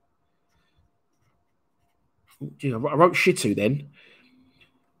 Gee, I wrote Shittu then.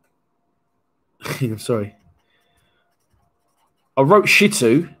 I'm sorry. I wrote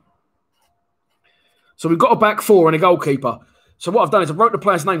Shittu. So we've got a back 4 and a goalkeeper. So what I've done is I wrote the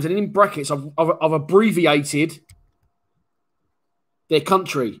players' names and in brackets I've abbreviated their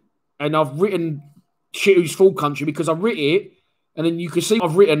country. And I've written Shittu's full country because I writ it, and then you can see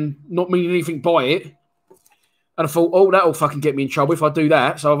I've written not meaning anything by it. And I thought, oh, that'll fucking get me in trouble if I do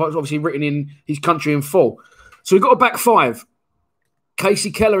that. So I've obviously written in his country in full. So we've got a back 5.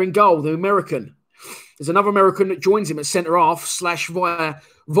 Casey Keller in goal, the American. There's another American that joins him at centre-half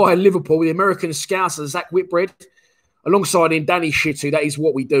 / via Liverpool, the American Scouser, Zach Whitbread. Alongside him, Danny Shittu. That is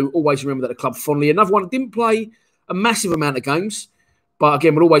what we do. Always remember that the club fondly. Another one that didn't play a massive amount of games, but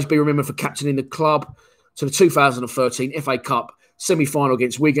again, will always be remembered for captaining the club to the 2013 FA Cup semi-final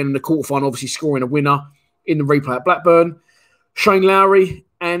against Wigan, and the quarter-final obviously scoring a winner in the replay at Blackburn. Shane Lowry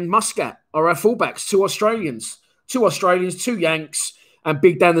and Muscat are our fullbacks. 2 Australians, 2 Yanks, and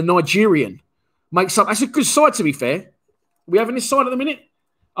Big Dan the Nigerian. Makes up. That's a good side, to be fair. Are we having this side at the minute?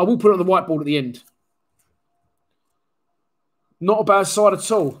 I will put it on the whiteboard at the end. Not a bad side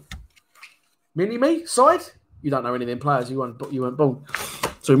at all. Mini-me side? You don't know any of them players. You weren't born.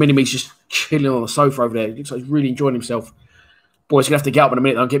 So Mini-me's just chilling on the sofa over there. He looks like he's really enjoying himself. Boys, going to have to get up in a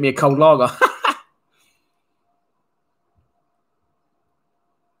minute and get me a cold lager.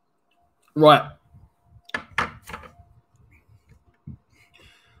 Right.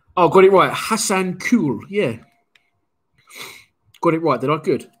 Oh, got it right. Hassan Cool. Yeah. Got it right. Did I?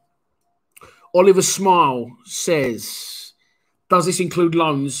 Good. Oliver Smile says, does this include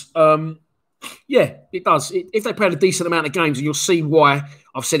loans? Yeah, it does. If they played a decent amount of games, and you'll see why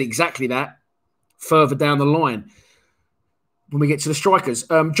I've said exactly that further down the line when we get to the strikers.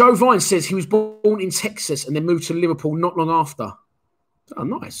 Joe Vine says he was born in Texas and then moved to Liverpool not long after. Oh,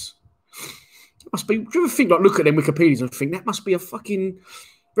 nice. Must be. Do you ever think, like, look at them Wikipedias and think that must be a fucking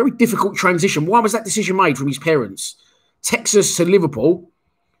very difficult transition? Why was that decision made from his parents? Texas to Liverpool.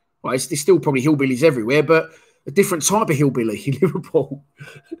 Right, there's still probably hillbillies everywhere, but a different type of hillbilly in Liverpool.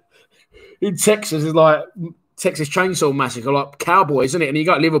 In Texas, it's like Texas Chainsaw Massacre, like cowboys, isn't it? And you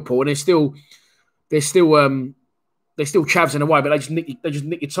go to Liverpool, and they're still chavs in a way, but they just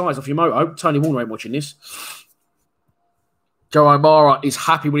nick your tyres off your motor. Tony Warner ain't watching this. Joe O'Mara is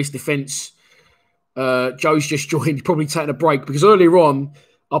happy with his defence. Joe's just joined, probably taking a break, because earlier on,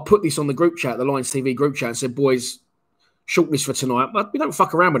 I put this on the group chat, the Lions TV group chat, and said, boys, shortlist for tonight. But we don't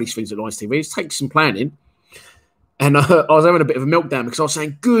fuck around with these things at Lions TV. It takes some planning. And I was having a bit of a meltdown because I was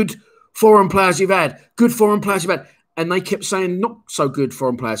saying, good foreign players you've had. Good foreign players you've had. And they kept saying, not so good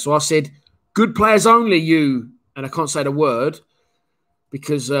foreign players. So I said, good players only, you. And I can't say the word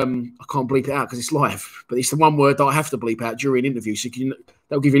because I can't bleep it out because it's live. But it's the one word that I have to bleep out during interviews. So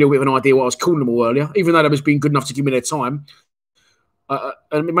that'll give you a little bit of an idea what I was calling them all earlier. Even though they was being good enough to give me their time.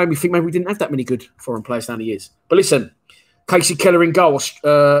 And it made me think maybe we didn't have that many good foreign players down the years. But listen, Casey Keller in goal,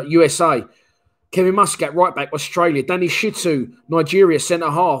 USA. Kevin Muscat, right back, Australia. Danny Shitu, Nigeria,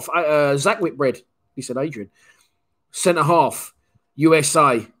 centre-half. Zach Whitbread, he said Adrian. Centre-half,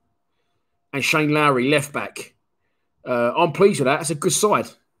 USA. And Shane Lowry, left back. I'm pleased with that. That's a good side.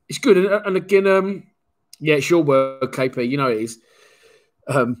 It's good. And again, yeah, it's your word, KP. You know it is.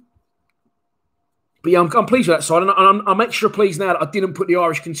 But yeah, I'm pleased with that side. And I'm extra pleased now that I didn't put the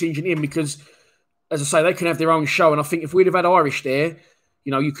Irish contingent in because, as I say, they can have their own show. And I think if we'd have had Irish there,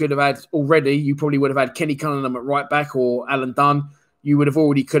 you know, you could have had already, you probably would have had Kenny Cunningham at right back or Alan Dunn. You would have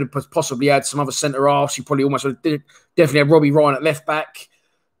already could have possibly had some other centre-halves. You probably almost would have definitely had Robbie Ryan at left back,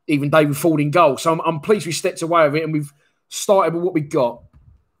 even David Ford in goal. So I'm pleased we stepped away with it and we've started with what we got.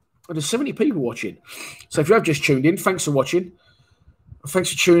 And there's so many people watching. So if you have just tuned in, thanks for watching.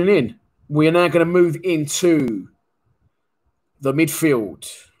 Thanks for tuning in. We are now going to move into the midfield.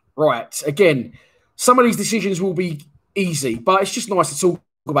 Right. Again, some of these decisions will be easy, but it's just nice to talk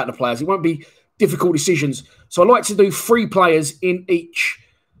about the players. It won't be difficult decisions. So I like to do 3 players in each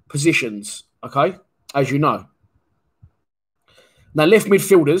positions, okay, as you know. Now, left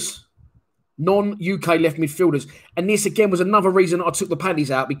midfielders, non-UK left midfielders. And this, again, was another reason I took the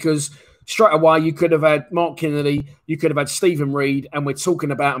paddies out because straight away you could have had Mark Kennedy, you could have had Stephen Reid, and we're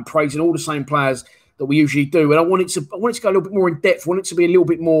talking about and praising all the same players that we usually do. And I wanted to go a little bit more in depth. I want it to be a little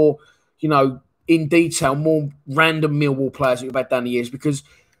bit more, you know, in detail, more random Millwall players that we've had down the years because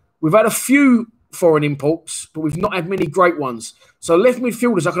we've had a few foreign imports, but we've not had many great ones. So left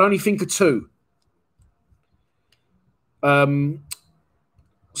midfielders, I can only think of 2.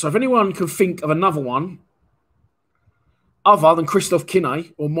 So if anyone can think of another one other than Christoph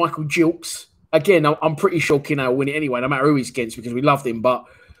Kinney or Michael Gilks, again, I'm pretty sure Kinney will win it anyway, no matter who he's against because we loved him. But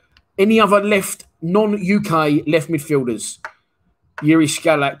any other non-UK left midfielders, Yuri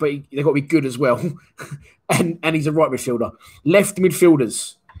Skalak, but they've got to be good as well. and he's a right midfielder. Left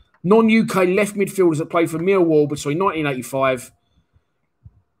midfielders. Non-UK left midfielders that played for Millwall between 1985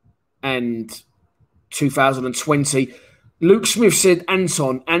 and 2020. Luke Smith said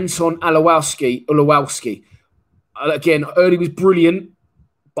Anton Alowalski. Again, I heard he was brilliant,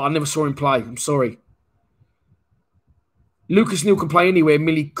 but I never saw him play. I'm sorry. Lucas Neal can play anywhere,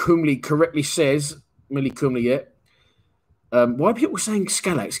 Millie Cumley correctly says. Millie Cumley, yeah. Why are people saying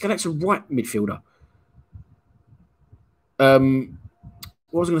Skalak? Skalak's a right midfielder.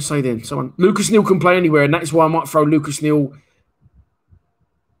 What was I going to say then? Lucas Neal can play anywhere, and that's why I might throw Lucas Neal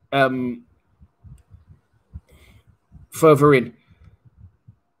further in.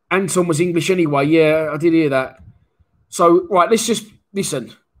 Anton was English anyway. Yeah, I did hear that. So, right, let's just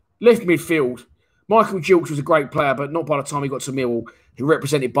listen. Left midfield. Michael Gilks was a great player, but not by the time he got to Millwall. He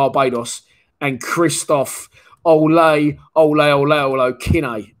represented Barbados. And Christoph Ole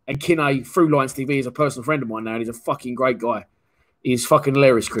Kinney. And Kinney, through Lions TV, is a personal friend of mine now, and he's a fucking great guy. He's fucking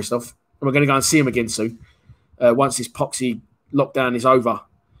hilarious, Christoph. And we're going to go and see him again soon, once this poxy lockdown is over.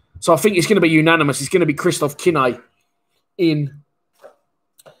 So I think it's going to be unanimous. It's going to be Christoph Kinney in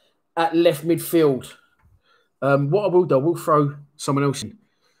at left midfield. What I will do, we'll throw someone else in.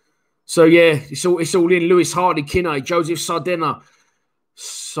 So yeah, it's all in. Lewis Hardy, Kinney, Joseph Sardina.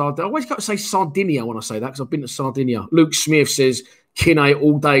 I always got to say Sardinia when I say that because I've been to Sardinia. Luke Smith says Kinney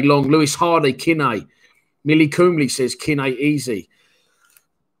all day long. Lewis Hardy, Kinney. Millie Cumley says Kinney easy.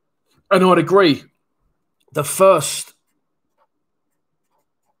 And I'd agree. The first,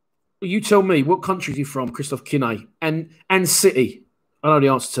 you tell me, what country is he from, Christoph Kinney? And city. I know the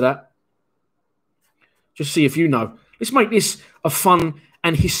answer to that. Just see if you know. Let's make this a fun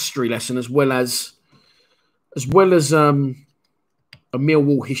and history lesson as well as a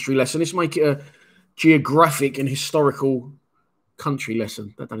Millwall history lesson. Let's make it a geographic and historical country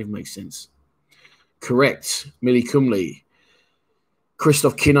lesson. That doesn't even make sense. Correct. Millie Cumley.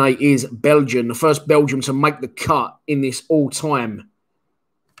 Christophe Kinney is Belgian, the first Belgian to make the cut in this all-time,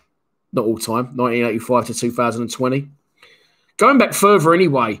 not all-time, 1985 to 2020. Going back further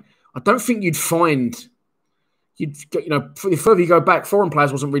anyway, I don't think you'd find, the further you go back, foreign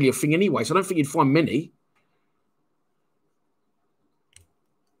players wasn't really a thing anyway, so I don't think you'd find many.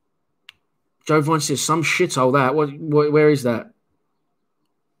 Joe Vine says, some shithole that. Where is that?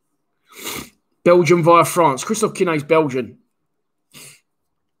 Belgium via France. Christophe Kinney's Belgian.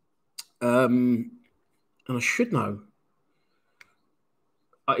 And I should know.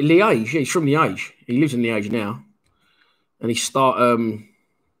 Liège, yeah, he's from Liège. He lives in Liège now. And he started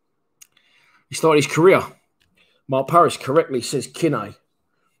his career. Mark Paris correctly says Kinney.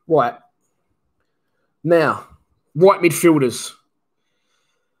 Right. Now, right midfielders.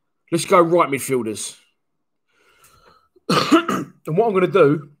 Let's go right midfielders. And what I'm going to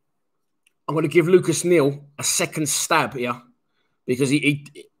do, I'm going to give Lucas Neal a second stab here. Because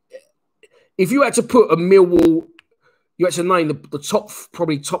if you had to put a Millwall, you had to name the top,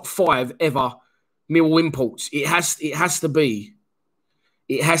 probably top 5 ever Millwall imports, it has to be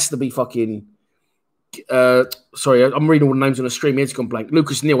fucking, sorry, I'm reading all the names on the stream, my head's gone blank.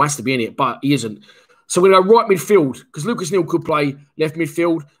 Lucas Neal has to be in it, but he isn't. So we're going to go right midfield, because Lucas Neal could play left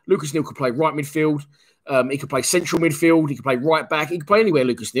midfield. Lucas Neal could play right midfield. He could play central midfield. He could play right back. He could play anywhere,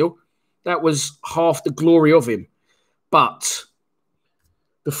 Lucas Neal. That was half the glory of him. But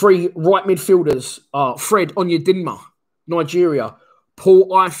the 3 right midfielders are Fred Onyedinma, Nigeria, Paul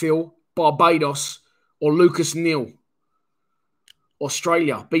Ifill, Barbados, or Lucas Neal,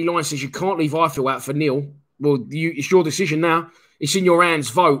 Australia. B-Line says you can't leave Ifill out for Neal. Well, it's your decision now. It's in your hands.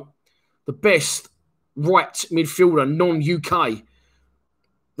 Vote. The best right midfielder, non-UK,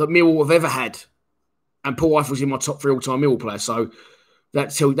 that Millwall have ever had. And Paul Ifill's in my top 3 all-time Millwall players. So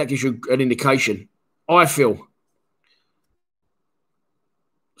that gives you an indication. Ifill.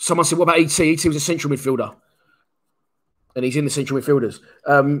 Someone said, what about ET? ET was a central midfielder. And he's in the central midfielders.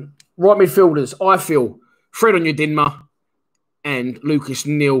 Right midfielders, Ifill, Fred Onyedinma, and Lucas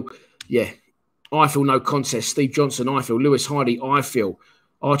Neal. Yeah, Ifill, no contest. Steve Johnson, Ifill. Lewis Hardy, Ifill.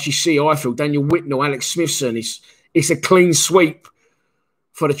 Archie C, Ifill. Daniel Whitnell, Alex Smithson. It's a clean sweep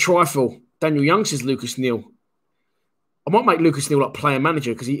for the trifle. Daniel Young says Lucas Neal. I might make Lucas Neal like player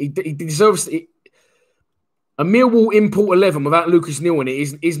manager because he deserves it. A Millwall import 11 without Lucas Neal in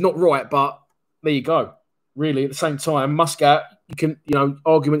it is not right, but there you go. Really, at the same time, Muscat, you can,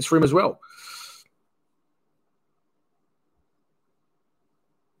 arguments for him as well.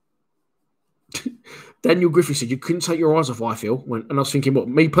 Daniel Griffith said you couldn't take your eyes off Ifill. And I was thinking, what,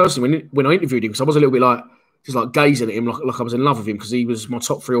 me personally, when I interviewed him, because I was a little bit like, just like gazing at him like I was in love with him because he was my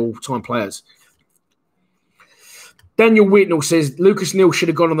top 3 all-time players. Daniel Whitnell says Lucas Neal should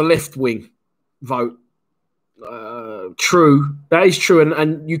have gone on the left wing. Vote. True. That is true.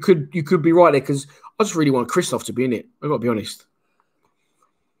 And you could be right there because I just really want Christophe to be in it. I've got to be honest.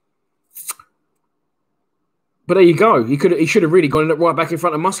 But there you go. He should have really gone right back in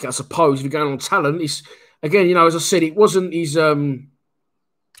front of Muscat, I suppose, if you're going on talent. It's, again, as I said, it wasn't his time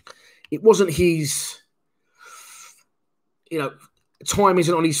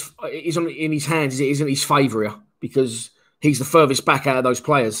isn't in his hands, it isn't his favour here because he's the furthest back out of those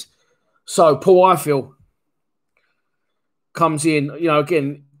players. So Paul Ifill comes in,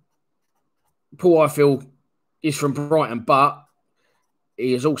 again, Paul Ifill is from Brighton, but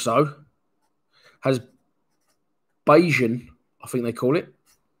he is also has Bayesian, I think they call it.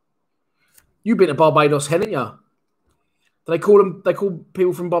 You've been to Barbados, haven't you? They call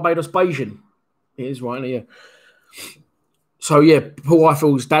people from Barbados Bayesian. It is right, yeah. So yeah, Paul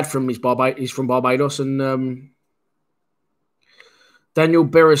Ifill's dad is from Barbados, and Daniel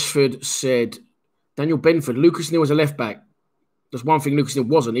Beresford said, Daniel Benford, Lucas Neal was a left back. There's one thing Lucas Neal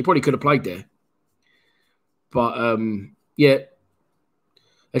wasn't. He probably could have played there. But yeah,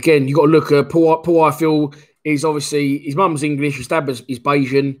 again, you got to look at Paul Ifill is obviously, his mum's English, his dad is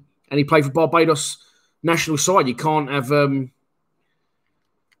Bayesian, and he played for Barbados national side. You can't have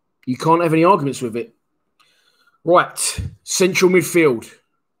any arguments with it. Right, central midfield.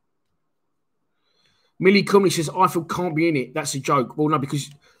 Millie Cumley says, Ifill can't be in it. That's a joke. Well, no,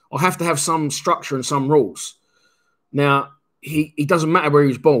 because I have to have some structure and some rules. Now, he doesn't matter where he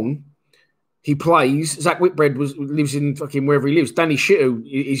was born. He plays. Zach Whitbread lives in fucking wherever he lives. Danny Shittu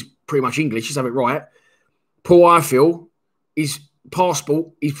is pretty much English. Just have it right. Paul Ifill, his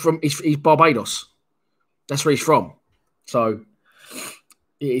passport, he's Barbados. That's where he's from. So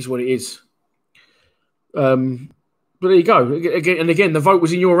it is what it is. But there you go. Again, the vote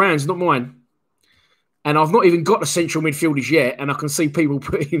was in your hands, not mine. And I've not even got the central midfielders yet, and I can see people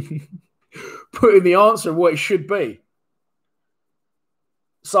putting the answer of what it should be.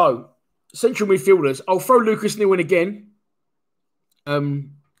 So, central midfielders. I'll throw Lucas Neal in again. Uwe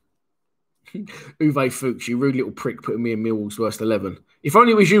Fuchs, you rude little prick, putting me in Millwall's worst 11. If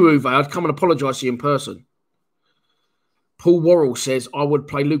only it was you, Uwe, I'd come and apologise to you in person. Paul Worrell says, I would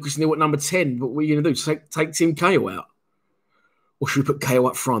play Lucas Neal at number 10, but what are you going to do? Take Tim Cahill out? Or should we put Cahill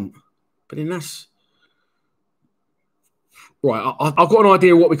up front? But then that's... Right, I've got an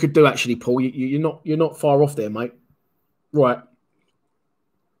idea of what we could do, actually, Paul. You're not far off there, mate. Right.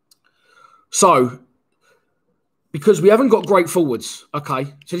 So, because we haven't got great forwards, okay?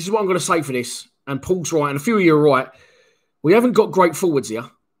 So this is what I'm going to say for this, and Paul's right, and a few of you are right. We haven't got great forwards here,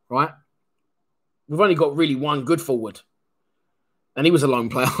 right? We've only got really one good forward, and he was a lone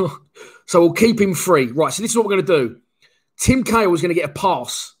player. So we'll keep him free. Right, so this is what we're going to do. Tim Cahill is going to get a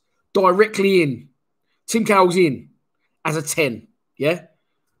pass directly in. Tim Cahill's in as a 10, yeah?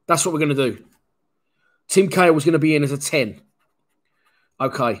 That's what we're going to do. Tim Cahill was going to be in as a 10.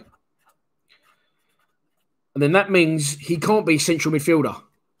 Okay. And then that means he can't be central midfielder,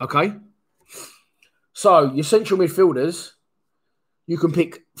 okay? So your central midfielders, you can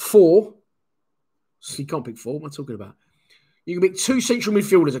pick 4. So you can't pick 4. What am I talking about? You can pick 2 central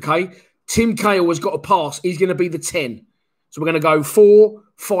midfielders, okay? Tim Cahill has got a pass. He's going to be the 10. So we're going to go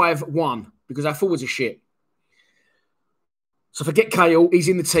 4-5-1 because our forwards are shit. So forget Cahill. He's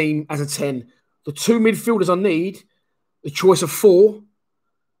in the team as a 10. The 2 midfielders I need, the choice of 4.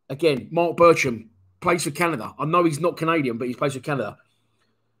 Again, Mark Bircham plays for Canada. I know he's not Canadian, but he plays for Canada.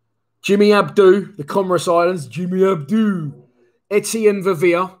 Jimmy Abdu, the Comoros Islands. Jimmy Abdu. Etienne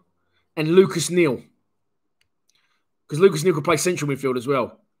Verveer and Lucas Neal. Because Lucas Neal could play central midfield as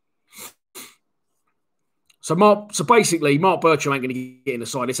well. So basically, Mark Bircham ain't going to get in the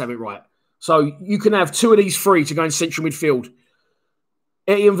side. Let's have it right. So you can have 2 of these 3 to go in central midfield.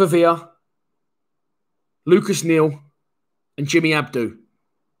 Etienne Verveer, Lucas Neal, and Jimmy Abdu.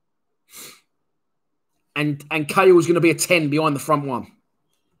 And Cahill's going to be a 10 behind the front one.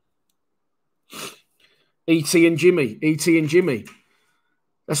 E.T. and Jimmy.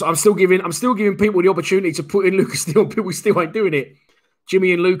 I'm still giving people the opportunity to put in Lucas Neal. People still ain't doing it.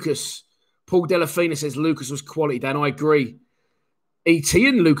 Jimmy and Lucas. Paul Delafina says Lucas was quality, Dan. I agree. E.T.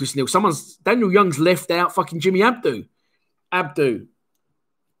 and Lucas Neal. Daniel Young's left out fucking Jimmy Abdu. Abdu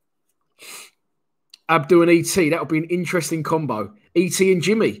and E.T. That would be an interesting combo. E.T. and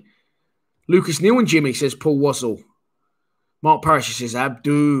Jimmy. Lucas Neal and Jimmy, says Paul Wassell. Mark Parrish says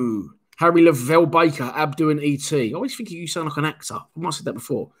Abdu. Harry Lavelle Baker, Abdu and E.T. I always think you sound like an actor. I might have said that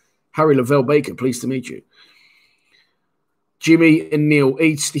before. Harry Lavelle Baker, pleased to meet you. Jimmy and Neil.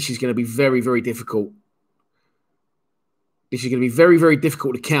 This is going to be very, very difficult. This is going to be very, very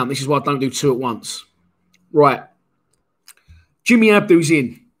difficult to count. This is why I don't do 2 at once. Right. Jimmy Abdu's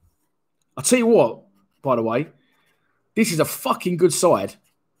in. I'll tell you what, by the way. This is a fucking good side.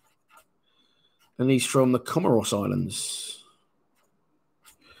 And he's from the Comoros Islands.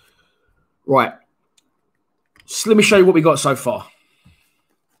 Right. So let me show you what we got so far.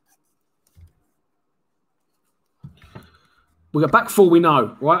 We got back 4, we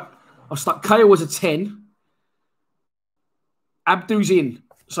know, right? I've stuck Cahill as a 10. Abdu's in.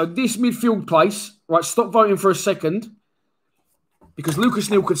 So this midfield place, right, stop voting for a second because Lucas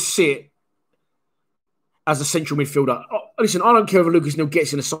Neal could sit as a central midfielder. Oh, listen, I don't care if Lucas Neal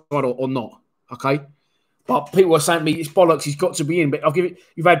gets in the side or not, okay? But people are saying to me, it's bollocks, he's got to be in. But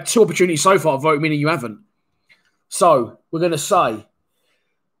you've had 2 opportunities so far to vote him in and you haven't. So we're going to say,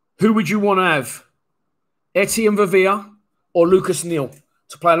 who would you want to have? Etienne Verveer or Lucas Neal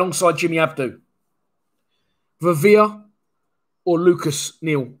to play alongside Jimmy Abdu? Verveer or Lucas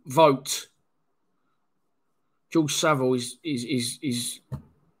Neal? Vote. George Saville is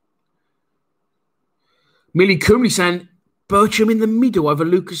Millie Coomley saying Bircham in the middle over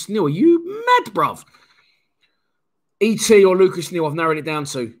Lucas Neal. Are you mad, bruv? E.T. or Lucas Neal, I've narrowed it down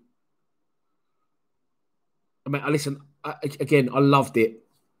to. I mean, listen, again, I loved it.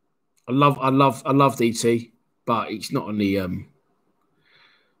 I loved E.T., but he's not on the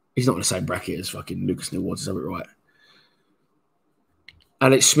he's not in the same bracket as fucking Lucas Neal was, is that right?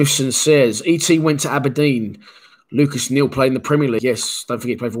 Alex Smithson says E.T. went to Aberdeen. Lucas Neal played in the Premier League. Yes, don't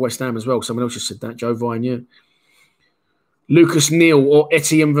forget he played for West Ham as well. Someone else just said that. Joe Vine, yeah. Lucas Neal or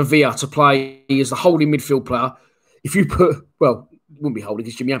Etienne Verveer to play as the holding midfield player. If you put, well, it wouldn't be holding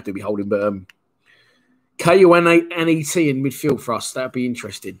because Jimmy have to be holding, but KU and E.T. in midfield for us, that'd be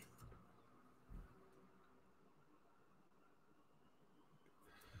interesting.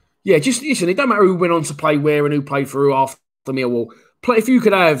 Yeah, just listen, it don't matter who went on to play where and who played for who after Millwall. If you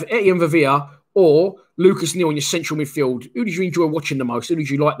could have Etienne Verveer or Lucas Neal in your central midfield, who did you enjoy watching the most? Who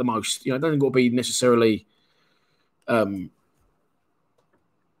did you like the most? You know, it doesn't got to be necessarily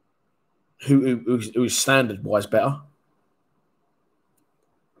who's standard-wise better.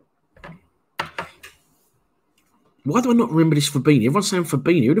 Why do I not remember this Fabini? Everyone's saying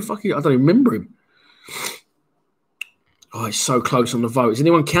Fabini. Who the fuck is? I don't even remember him. Oh, it's so close on the vote. Is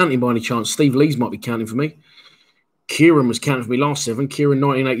anyone counting by any chance? Steve Lees might be counting for me. Kieran was counting for me last seven. Kieran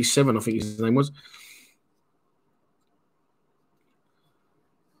 1987, I think his name was.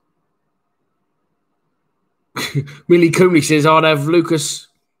 Millie Cooney says, I'd have Lucas.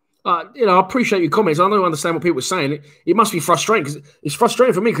 I appreciate your comments. I don't understand what people are saying. It must be frustrating because it's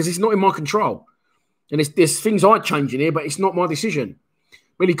frustrating for me because it's not in my control. And there's things I'd change in here, but it's not my decision.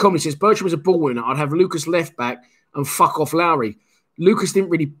 Millie Cooney says, Bertram was a ball winner. I'd have Lucas left back and fuck off Lowry. Lucas didn't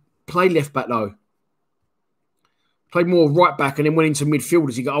really play left back though. Played more right back and then went into midfield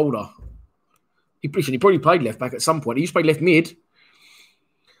as he got older. He probably played left back at some point. He used to play left mid.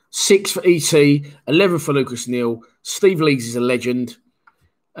 6 for ET, 11 for Lucas Neal. Steve Lees is a legend.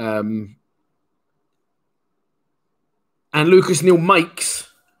 And Lucas Neal makes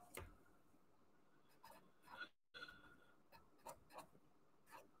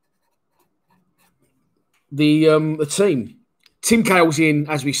the team. Tim Cahill's in,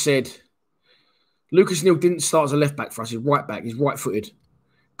 as we said. Lucas Neal didn't start as a left back for us. He's right back. He's right-footed.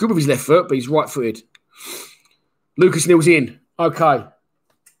 Good with his left foot, but he's right-footed. Lucas Neal's in. Okay.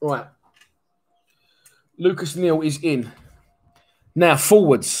 Right. Lucas Neal is in. Now,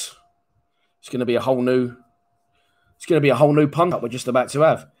 forwards. It's going to be a whole new punt up we're just about to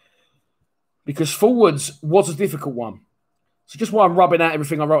have. Because forwards was a difficult one. So just while I'm rubbing out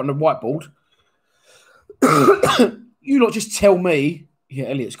everything I wrote on the whiteboard, you lot just tell me. Yeah,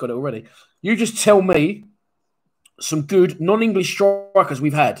 Elliot's got it already. You just tell me some good non-English strikers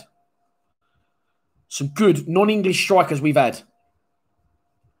we've had. Some good non-English strikers we've had.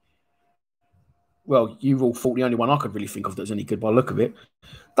 Well, you all thought the only one I could really think of that was any good by the look of it.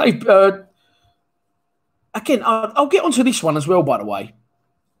 Dave, again, I'll get onto this one as well, by the way.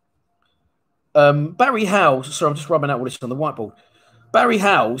 Barry Howes. Sorry, I'm just rubbing out all this on the whiteboard. Barry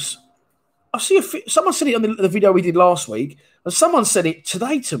Howes. I see someone said it on the video we did last week, and someone said it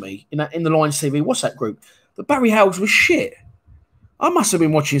today to me in the Lions TV WhatsApp group that Barry Howes was shit. I must have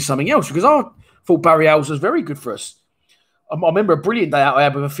been watching something else because I thought Barry Howes was very good for us. I remember a brilliant day out I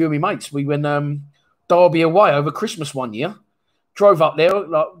had with a few of my mates. We went Derby away over Christmas one year. Drove up there,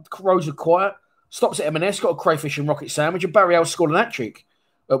 like roads were quiet. Stopped at M&S, got a crayfish and rocket sandwich, and Barry Howes scored an hat-trick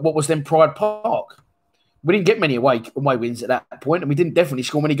at what was then Pride Park. We didn't get many away wins at that point, and we didn't definitely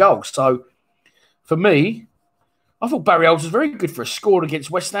score many goals. So, for me, I thought Barry Howes was very good for us. Scored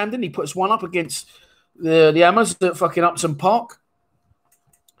against West Ham, didn't he? Put us one up against the Hammers at fucking Upton Park.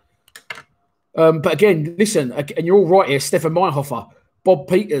 But again, listen, and you're all right here. Stefan Meyerhofer, Bob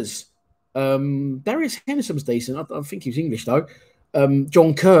Peters, Darius Henderson's decent. I think he's English though.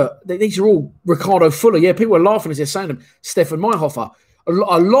 John Kerr. These are all Ricardo Fuller. Yeah, people are laughing as they're saying them. Stefan Meyerhofer.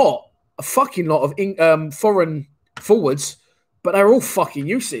 A fucking lot of foreign forwards, but they're all fucking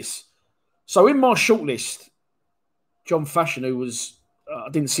useless. So in my shortlist, John Fashion, who was, I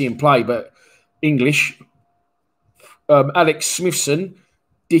didn't see him play, but English. Alex Smithson,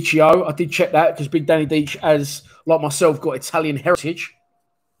 Dicchio. I did check that because Big Danny Deitch, as like myself, got Italian heritage.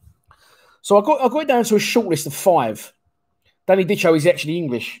 So I got it down to a shortlist of 5. Danny Dicchio is actually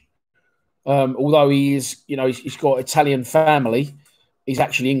English. Although he is, he's got Italian family, he's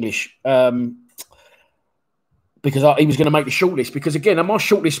actually English. Because he was going to make the shortlist. Because again, my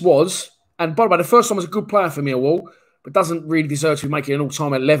shortlist was, and by the way, the first one was a good player for Millwall, but doesn't really deserve to be making an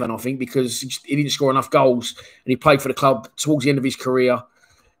all-time 11, I think, because he didn't score enough goals and he played for the club towards the end of his career.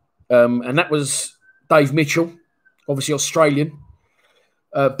 And that was Dave Mitchell, obviously Australian.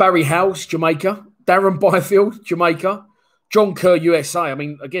 Barry Howes, Jamaica. Darren Byfield, Jamaica. John Kerr, USA. I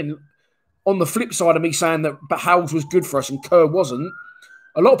mean, again, on the flip side of me saying that Howes was good for us and Kerr wasn't,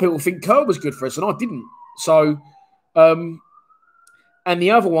 a lot of people think Kerr was good for us and I didn't. So, and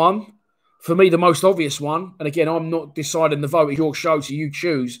the other one, for me, the most obvious one, and again, I'm not deciding the vote, it's your show, so you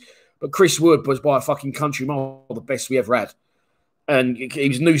choose, but Chris Wood was by a fucking country mile the best we ever had. And he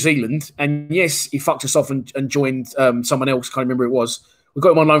was New Zealand, and yes, he fucked us off and joined someone else, can't remember who it was. We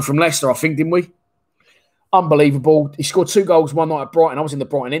got him on loan from Leicester, I think, didn't we? Unbelievable. He scored 2 goals one night at Brighton. I was in the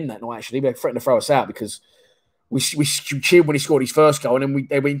Brighton end that night, actually. They threatened to throw us out because we cheered when he scored his first goal, and then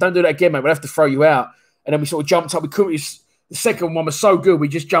they went, don't do that again, mate, we'll have to throw you out. And then we sort of jumped up. We couldn't. The second one was so good, we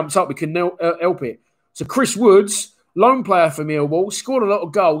just jumped up. We couldn't help it. So Chris Woods, lone player for Millwall, scored a lot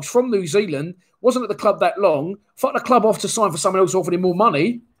of goals from New Zealand, wasn't at the club that long, fucked the club off to sign for someone else, offered him more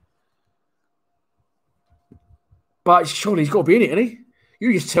money. But surely he's got to be in it, isn't he?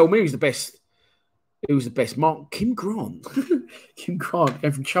 You just tell me who's the best. Who was the best? Mark Kim Grant. Kim Grant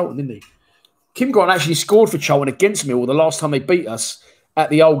came from Charlton, didn't he? Kim Grant actually scored for Charlton against Millwall the last time they beat us at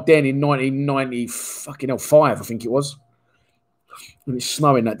the Old Den in 1995, I think it was. And it's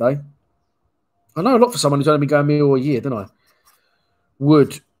snowing that day. I know a lot for someone who's only been going Millwall a year, don't I?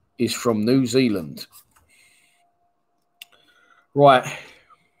 Wood is from New Zealand. Right.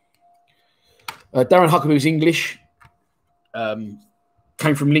 Darren Huckabee's English.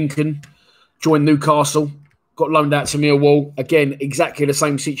 Came from Lincoln. Joined Newcastle. Got loaned out to Millwall. Again, exactly the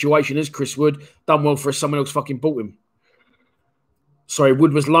same situation as Chris Wood. Done well for us. Someone else fucking bought him. Sorry,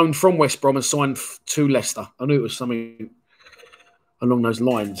 Wood was loaned from West Brom and signed to Leicester. I knew it was something along those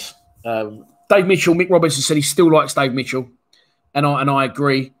lines. Dave Mitchell, Mick Robinson said he still likes Dave Mitchell. And I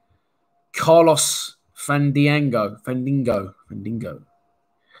agree. Carlos Fandingo.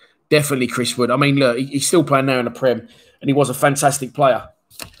 Definitely Chris Wood. I mean, look, he's still playing now in the Prem, and he was a fantastic player.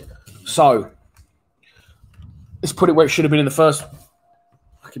 So, let's put it where it should have been in the first.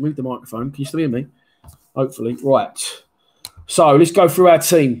 I can move the microphone. Can you still hear me? Hopefully. Right. So, let's go through our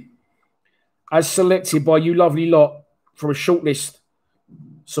team. As selected by you lovely lot from a shortlist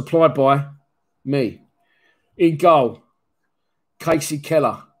supplied by me. In goal, Casey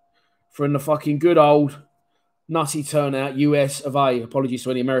Keller from the fucking good old nutty turnout US of A. Apologies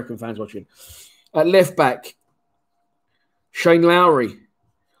to any American fans watching. At left back, Shane Lowry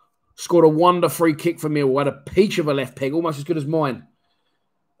scored a wonder free kick for Millwall. Had a peach of a left peg, almost as good as mine,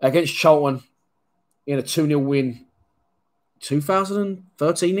 against Charlton in a 2-0 win,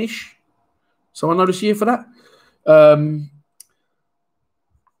 2013-ish. Someone know this year for that?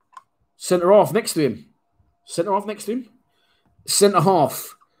 Centre half next to him. Centre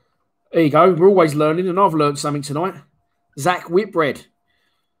half. There you go. We're always learning, and I've learned something tonight. Zach Whitbread,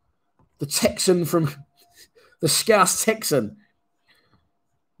 the Texan from the Scouse Texan.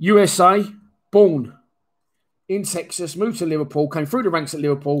 USA, born in Texas, moved to Liverpool, came through the ranks at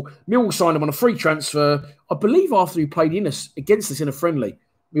Liverpool. Millwall signed him on a free transfer, I believe after he played against us in a friendly.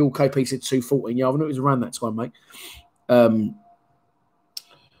 Millwall KP said 214. Yeah, I knew it was around that time, mate.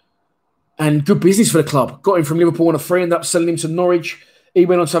 And good business for the club. Got him from Liverpool on a free, ended up selling him to Norwich. He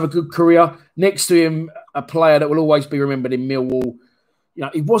went on to have a good career. Next to him, a player that will always be remembered in Millwall. You know,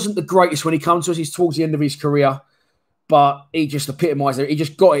 he wasn't the greatest when he came to us. He's towards the end of his career, but he just epitomised it. He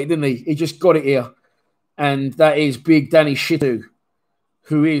just got it, didn't he? He just got it here. And that is Big Danny Shitu,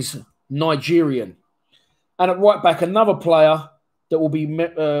 who is Nigerian. And at right back, another player that will be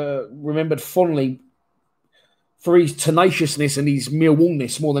remembered fondly for his tenaciousness and his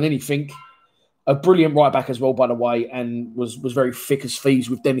Millwallness more than anything. A brilliant right back as well, by the way, and was very thick as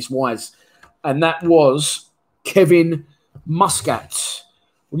thieves with Dennis Wise. And that was Kevin Muscat.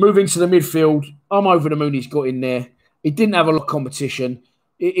 We're moving to the midfield. I'm over the moon he's got in there. He didn't have a lot of competition.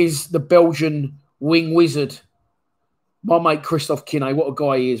 It is the Belgian wing wizard. My mate Christophe Kinney. What a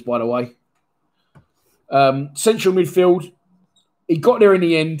guy he is, by the way. Central midfield. He got there in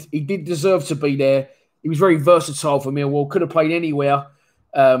the end. He did deserve to be there. He was very versatile for Millwall. Could have played anywhere.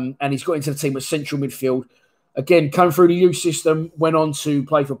 And he's got into the team at central midfield. Again, came through the youth system, went on to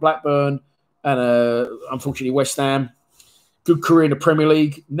play for Blackburn and unfortunately West Ham. Good career in the Premier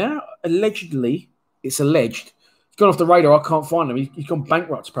League. Now, allegedly, it's alleged, he's gone off the radar. I can't find him. He's gone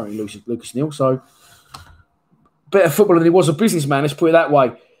bankrupt, apparently, Lucas Neal. So, better footballer than he was a businessman, let's put it that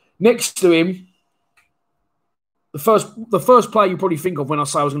way. Next to him, the first player you probably think of when I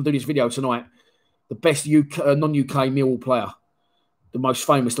say I was going to do this video tonight, the best non-UK Millwall player. The most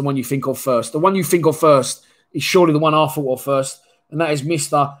famous, the one you think of first. The one you think of first is surely the one I thought of first, and that is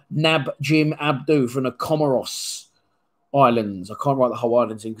Mr. Nab Jim Abdu from the Comoros Islands. I can't write the whole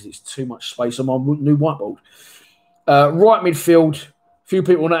islands in because it's too much space on my new whiteboard. Right midfield, few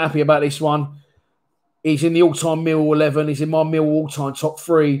people are not happy about this one. He's in the all-time Millwall 11. He's in my Millwall all-time top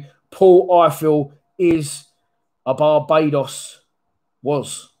 3. Paul Ifill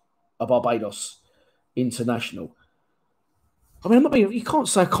was a Barbados international. I mean, I'm not being, you can't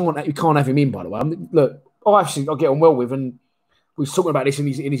say you can't have him in, by the way. I mean, look, I get on well with, and we was talking about this in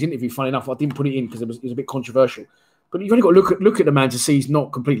his interview. Funny enough, I didn't put it in because it was a bit controversial. But you've only got to look at the man to see he's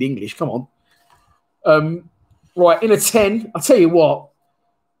not completely English. Come on. Right, in a 10, I'll tell you what,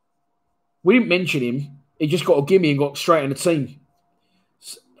 we didn't mention him. He just got a gimme and got straight in the team.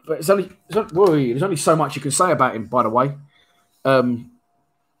 But there's only so much you can say about him, by the way.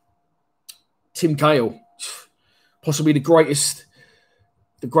 Tim Cahill. Possibly the greatest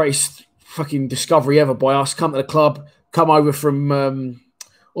fucking discovery ever by us. Come to the club, come over from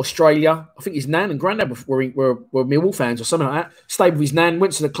Australia. I think his nan and granddad were Millwall fans or something like that. Stayed with his nan,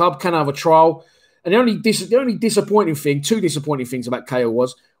 went to the club, came out of a trial. And the only disappointing thing, two disappointing things about Cahill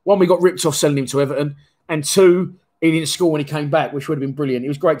was, one, we got ripped off selling him to Everton, and two, he didn't score when he came back, which would have been brilliant. It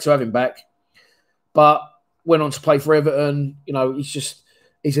was great to have him back. but went on to play for Everton. You know, he's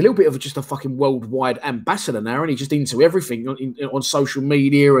a little bit of just a fucking worldwide ambassador now, and he's just into everything on social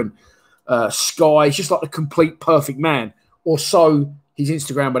media and Sky. He's just like the complete perfect man, or so his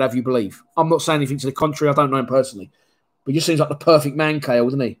Instagram would have you believe. I'm not saying anything to the contrary. I don't know him personally, but he just seems like the perfect man, Kale,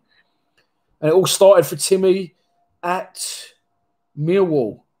 doesn't he? And it all started for Timmy at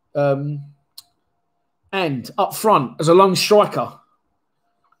Millwall. And up front, as a lone striker,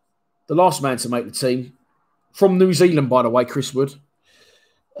 the last man to make the team, from New Zealand, by the way, Chris Wood,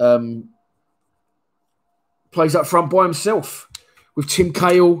 plays up front by himself with Tim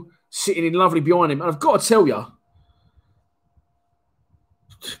Cahill sitting in lovely behind him. And I've got to tell you,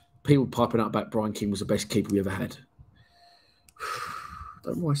 people piping up about Brian King was the best keeper we ever had.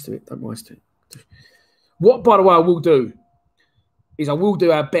 Don't rise to it. Don't rise to it. What, by the way, I will do is I will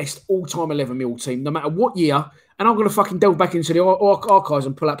do our best all-time 11 mil team, no matter what year, and I'm going to fucking delve back into the archives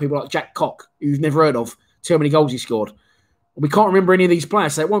and pull out people like Jack Cock, who you've never heard of, tell how many goals he scored. We can't remember any of these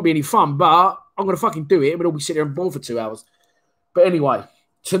players, so it won't be any fun, but I'm going to fucking do it, and we'll all be sitting there and bored for 2 hours. But anyway,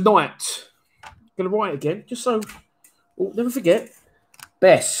 tonight, I'm going to write again, just so, never forget,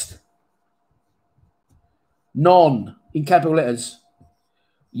 best, non, in capital letters,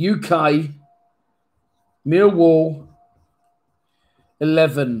 UK, Millwall,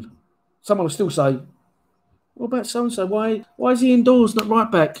 11. Someone will still say, what about so-and-so? Why is he indoors, not right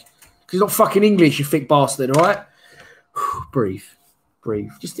back? Because he's not fucking English, you thick bastard, all right? Breathe.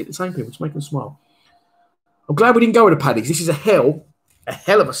 Just hit the same people, just make them smile. I'm glad we didn't go with the Paddies. This is a hell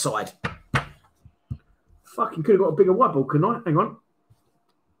of a side. Fucking could have got a bigger white ball, couldn't I? Hang on.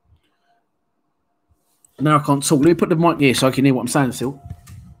 Now I can't talk. Let me put the mic here so I can hear what I'm saying still.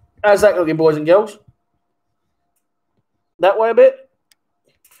 How's that looking, boys and girls? That way a bit?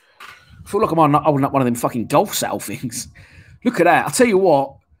 I feel like I'm holding up one of them fucking golf saddle things. Look at that. I'll tell you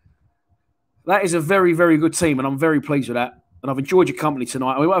what. That is a very, very good team, and I'm very pleased with that. And I've enjoyed your company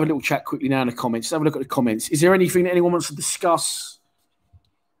tonight. We'll have a little chat quickly now in the comments. Have a look at the comments. Is there anything that anyone wants to discuss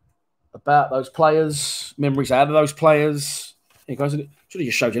about those players? Memories out of those players? Hey guys, I should have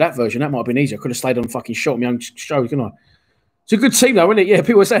just showed you that version. That might have been easier. I could have stayed on fucking shot my own show, couldn't I? It's a good team, though, isn't it? Yeah,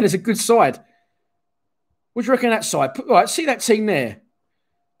 people are saying it's a good side. What do you reckon that side? All right, see that team there?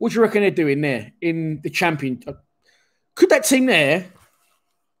 What do you reckon they're doing there in the champion? Could that team there,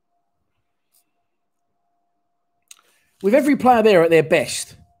 with every player there at their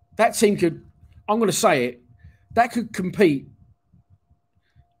best, that team could, I'm going to say it, that could compete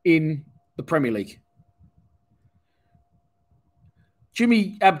in the Premier League.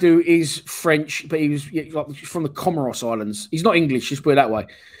 Jimmy Abdou is French, but he was from the Comoros Islands. He's not English, just put it that way.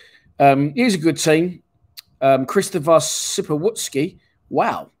 Here's a good team. Christopher Sipowutski.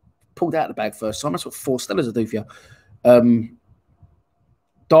 Wow. Pulled out of the bag first time. That's what 4 Stellas will do for you.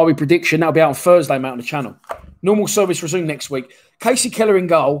 Derby prediction. That'll be out on Thursday, mate, on the channel. Normal service resumed next week. Casey Keller in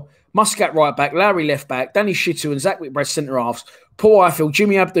goal. Muscat right back. Lowry left back. Danny Shitu and Zach Whitbread centre halves. Paul Ifield,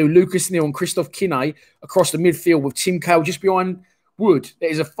 Jimmy Abdou, Lucas Neal and Christoph Kinney across the midfield with Tim Cahill just behind Wood. It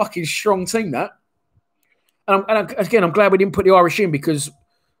is a fucking strong team, that. And again, I'm glad we didn't put the Irish in because,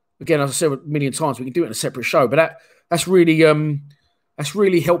 again, as I said a million times, we can do it in a separate show. But that's really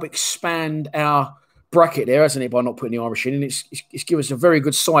helped expand our bracket there, hasn't it, by not putting the Irish in? And it's given us a very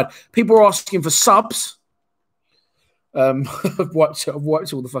good side. People are asking for subs. I've wiped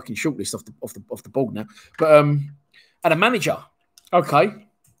all the fucking shortlist off the board now. But and a manager. Okay.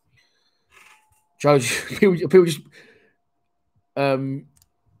 Joe, people just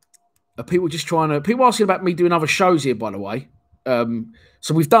people asking about me doing other shows here, by the way.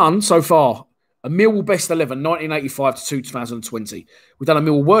 So we've done so far a Millwall Best 11, 1985 to 2020. We've done a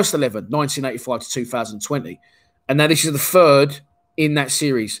Millwall Worst 11, 1985 to 2020. And now this is the third in that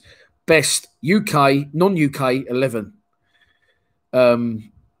series. Best UK, non-UK 11.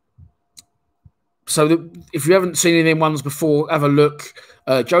 So if you haven't seen any of them ones before, have a look.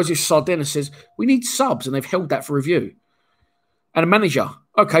 Joseph Sardena says, we need subs, and they've held that for review. And a manager.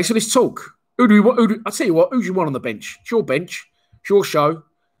 Okay, so let's talk. I'll tell you what, who do you want on the bench? It's your bench. It's your show.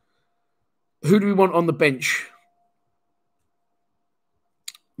 Who do we want on the bench?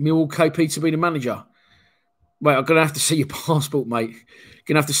 Millwall KP to be the manager. Wait, I'm going to have to see your passport, mate.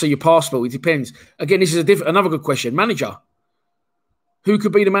 Going to have to see your passport. It depends. Again, this is another good question. Manager. Who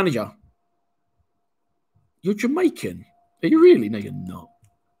could be the manager? You're Jamaican. Are you really? No, you're not.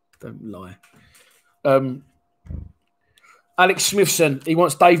 Don't lie. Alex Smithson. He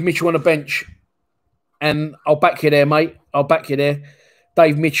wants Dave Mitchell on the bench. And I'll back you there, mate. I'll back you there.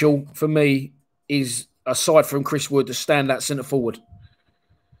 Dave Mitchell, for me, is, aside from Chris Wood, the standout centre forward.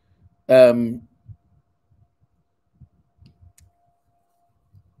 Dave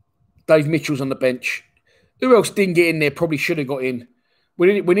Dave Mitchell's on the bench. Who else didn't get in there? Probably should have got in.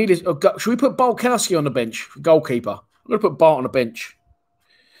 We need. Should we put Balkowski on the bench, goalkeeper? I'm going to put Bart on the bench,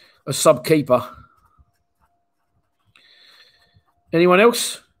 a sub keeper. Anyone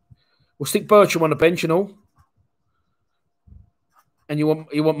else? We'll stick Bertram on the bench and all. And you want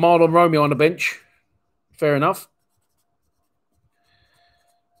Marlon Romeo on the bench? Fair enough.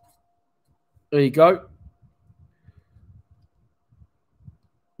 There you go.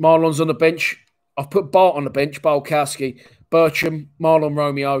 Marlon's on the bench. I've put Bart on the bench, Balkowski, Bertram, Marlon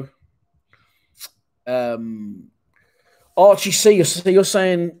Romeo. Archie C, you're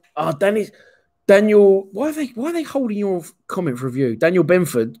saying, Daniel, why are they holding your comment for review? Daniel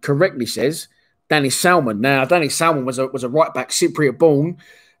Benford correctly says Danny Salmon. Now, Danny Salmon was a right back Cypriot born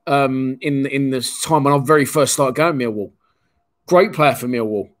in the time when I very first started going to Millwall. Great player for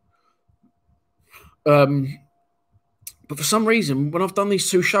Millwall. But for some reason, when I've done these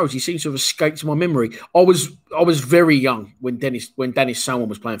two shows, he seems to have escaped my memory. I was very young when Dennis Salmon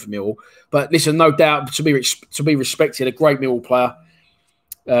was playing for Millwall. But listen, no doubt to be respected, a great Millwall player.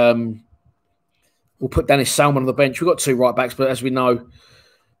 We'll put Dennis Salmon on the bench. We've got two right backs, but as we know,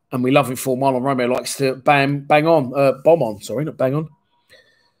 and we love him for, Marlon Romeo likes to bomb on. Sorry, not bang on.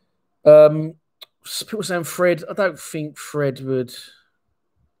 People saying Fred. I don't think Fred would.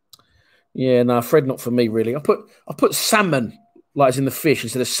 Yeah, no, Fred not for me really. I put salmon, like as in the fish,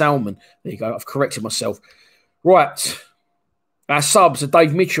 instead of salmon. There you go. I've corrected myself. Right. Our subs are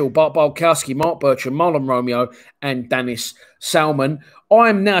Dave Mitchell, Bart Balkowski, Mark Bertram, Marlon Romeo, and Dennis Salmon. I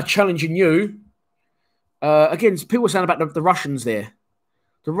am now challenging you. Again, people were saying about the Russians there.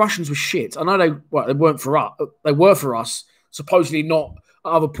 The Russians were shit. I know they weren't for us. They were for us, supposedly not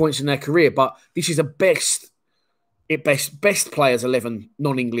at other points in their career, but this is a best players 11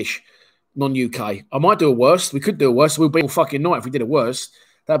 non-English. Non-UK. I might do a worst. We could do a worst. We'll be all fucking night if we did a worst.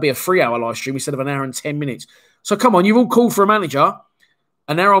 That'd be a 3-hour live stream instead of an hour and 10 minutes. So come on, you've all called for a manager,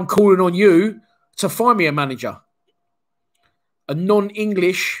 and now I'm calling on you to find me a manager. A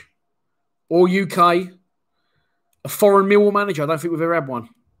non-English or UK, a foreign Millwall manager. I don't think we've ever had one.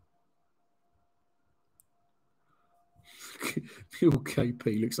 Millwall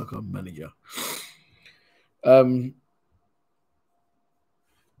KP looks like a manager.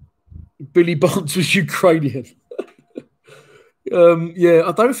 Billy Bonds was Ukrainian. Yeah,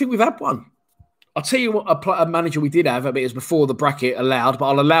 I don't think we've had one. I'll tell you what, a manager we did have, it was before the bracket allowed, but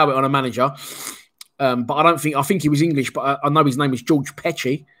I'll allow it on a manager. But I think he was English, but I know his name is George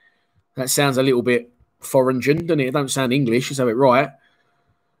Petchy. That sounds a little bit foreign, doesn't it? It don't sound English, let's have it right.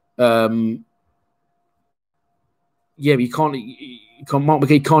 Yeah, but Mark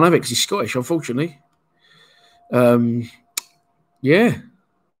McGee can't have it because he's Scottish, unfortunately. Yeah.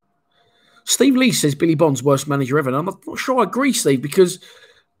 Steve Lee says Billy Bonds worst manager ever. And I'm not sure I agree, Steve, because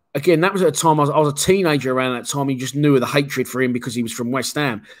again, that was at a time I was a teenager around that time. He just knew of the hatred for him because he was from West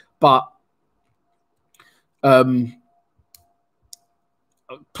Ham. But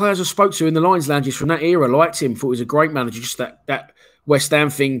players I spoke to in the Lions lounges from that era liked him, thought he was a great manager. Just that West Ham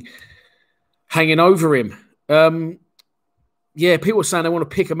thing hanging over him. Yeah, people are saying they want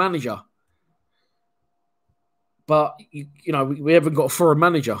to pick a manager. But, you know, we haven't got a foreign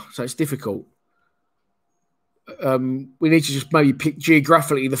manager, so it's difficult. We need to just maybe pick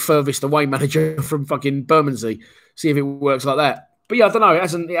geographically the furthest away manager from fucking Bermondsey, see if it works like that. But yeah, I don't know.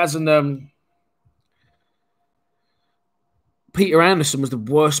 It hasn't. Peter Anderson was the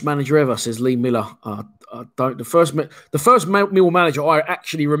worst manager ever, says Lee Miller. I don't. The first Millwall manager I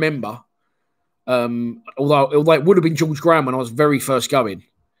actually remember, although it would have been George Graham when I was very first going,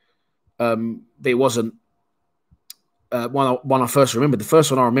 but it wasn't. One I first remembered. The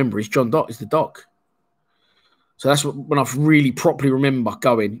first one I remember is John Dock. Is the Dock. So that's when I really properly remember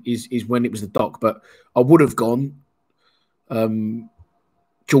going is when it was the Dock. But I would have gone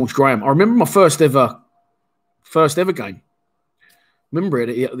George Graham. I remember my first ever game. Remember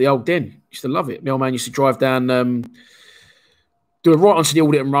it at the old den. Used to love it. My old man used to drive down, do a right onto the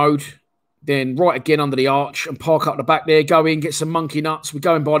Alderton Road, then right again under the arch and park up the back there. Go in, get some monkey nuts. We're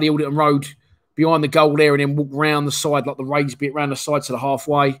going by the Alderton Road, behind the goal there, and then walk round the side, like the raised bit, round the side to the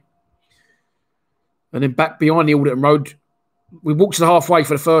halfway. And then back behind the Alderton Road. We walked to the halfway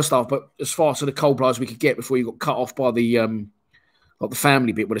for the first half, but as far to the cold blow as we could get before you got cut off by the like the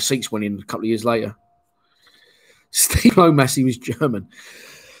family bit where the seats went in a couple of years later. Steve Lomassey was German.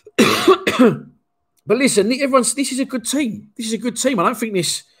 But listen, this is a good team. This is a good team. I don't think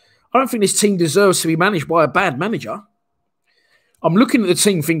this team deserves to be managed by a bad manager. I'm looking at the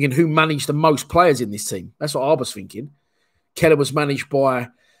team thinking who managed the most players in this team. That's what I was thinking. Keller was managed by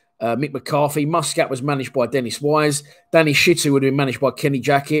Mick McCarthy. Muscat was managed by Dennis Wise. Danny Shittu would have been managed by Kenny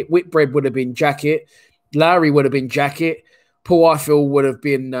Jackett. Whitbread would have been Jackett. Larry would have been Jackett. Paul Ifill would have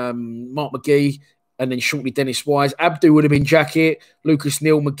been Mark McGee, and then shortly Dennis Wise. Abdu would have been Jackett. Lucas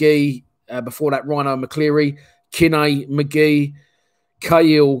Neal McGee. Before that, Rhino McCleary. Kinney McGee.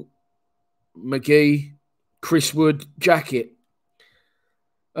 Cahill McGee. Chris Wood. Jackett.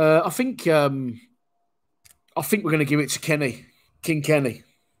 I think we're going to give it to King Kenny.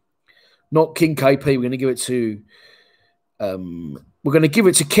 Not King KP. We're going to give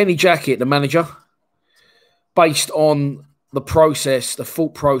it to Kenny Jackett, the manager, based on the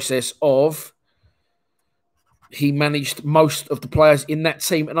thought process of he managed most of the players in that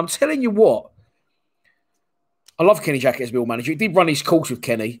team. And I'm telling you what, I love Kenny Jackett as Millwall manager. He did run his course with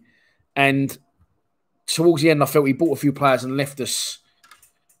Kenny, and towards the end, I felt he bought a few players and left us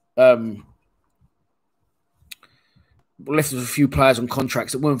a few players on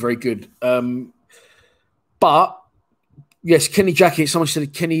contracts that weren't very good. But yes, Kenny Jackett, someone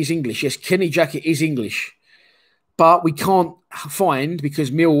said Kenny is English. Yes, Kenny Jackett is English. But we can't find,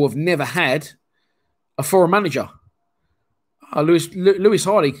 because Millwall have never had a foreign manager. Lewis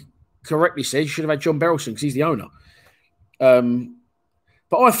Hardy correctly said you should have had John Berylson because he's the owner.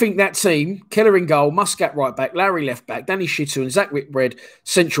 But I think that team, Keller in goal, Muscat right back, Larry left back, Danny Shittu and Zach Whitbread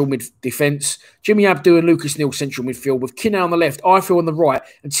central mid defence, Jimmy Abdu and Lucas Neal central midfield, with Kinney on the left, Ifill on the right,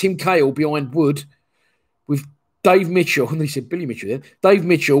 and Tim Cahill behind Wood, with Dave Mitchell, and they said Billy Mitchell there, Dave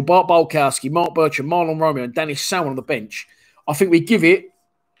Mitchell, Bart Bolkowski, Mark Bircham, Marlon Romeo, and Dennis Salmon on the bench. I think we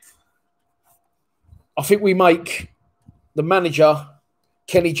make the manager,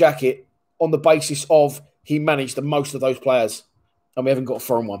 Kenny Jackett, on the basis of he managed the most of those players. And we haven't got a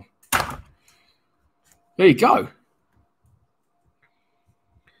foreign one. There you go.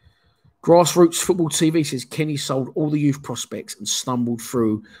 Grassroots Football TV says Kenny sold all the youth prospects and stumbled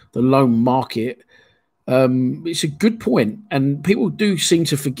through the loan market. It's a good point. And people do seem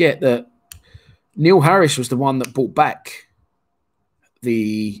to forget that Neil Harris was the one that brought back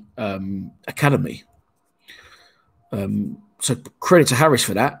the academy. So credit to Harris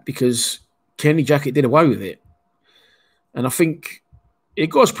for that, because Kenny Jackett did away with it. And I think it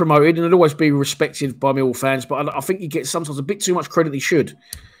got us promoted, and it'll always be respected by Millwall fans, but I think he gets sometimes a bit too much credit he should.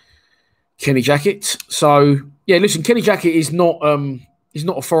 Kenny Jackett. So, yeah, listen, Kenny Jackett is not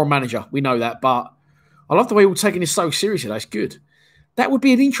a foreign manager. We know that, but I love the way we're taking this so seriously. That's good. That would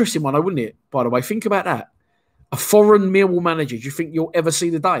be an interesting one, wouldn't it? By the way, think about that. A foreign Millwall manager. Do you think you'll ever see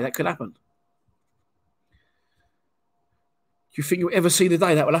the day that could happen? Do you think you'll ever see the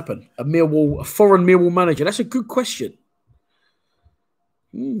day that will happen? A foreign Millwall manager. That's a good question.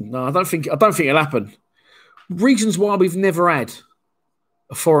 No, I don't think it'll happen. Reasons why we've never had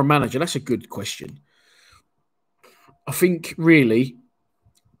a foreign manager. That's a good question. I think really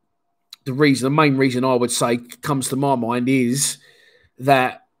the main reason I would say comes to my mind is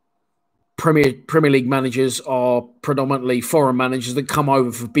that Premier League managers are predominantly foreign managers that come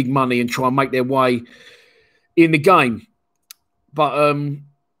over for big money and try and make their way in the game. But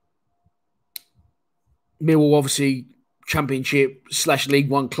Millwall, obviously, Championship / League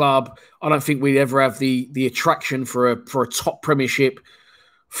One club. I don't think we'd ever have the attraction for a top Premiership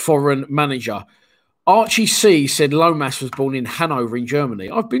foreign manager. Archie C said Lomas was born in Hanover in Germany.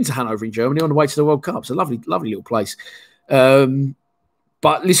 I've been to Hanover in Germany on the way to the World Cup. It's a lovely little place.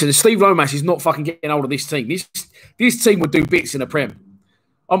 But listen, Steve Lomas is not fucking getting hold of this team. This team would do bits in the Prem.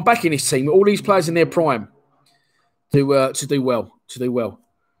 I'm backing this team. All these players in their prime to do well.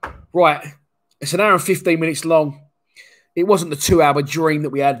 Right. It's an hour and 15 minutes long. It wasn't the 2-hour dream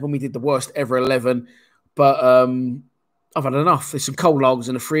that we had when we did the worst ever 11, but I've had enough. There's some cold logs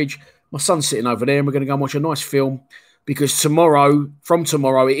in the fridge. My son's sitting over there, and we're going to go and watch a nice film, because from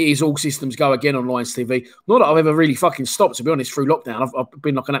tomorrow, it is all systems go again on Lions TV. Not that I've ever really fucking stopped, to be honest, through lockdown. I've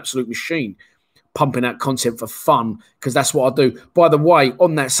been like an absolute machine, pumping out content for fun, because that's what I do. By the way,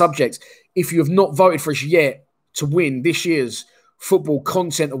 on that subject, if you have not voted for us yet to win this year's Football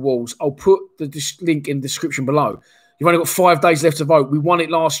Content Awards, I'll put the link in the description below. You've only got 5 days left to vote. We won it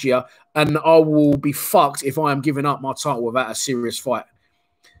last year, and I will be fucked if I am giving up my title without a serious fight.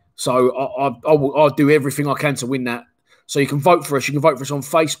 So I'll do everything I can to win that. So you can vote for us. You can vote for us on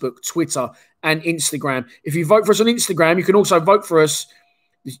Facebook, Twitter, and Instagram. If you vote for us on Instagram, you can also vote for us.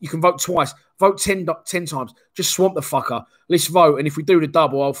 You can vote twice. Vote 10 times. Just swamp the fucker. Let's vote. And if we do the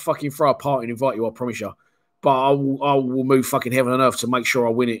double, I'll fucking throw a party and invite you, I promise you. But I will move fucking heaven and earth to make sure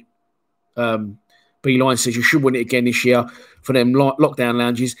I win it. B Line says you should win it again this year for them lockdown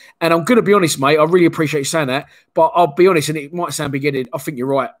lounges. And I'm going to be honest, mate. I really appreciate you saying that. But I'll be honest, and it might sound big-headed. I think you're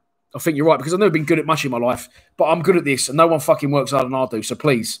right. Because I've never been good at much in my life. But I'm good at this, and no one fucking works harder than I do. So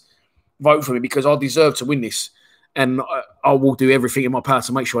please, vote for me because I deserve to win this. And I will do everything in my power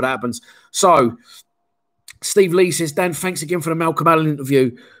to make sure that happens. So, Steve Lee says, Dan, thanks again for the Malcolm Allen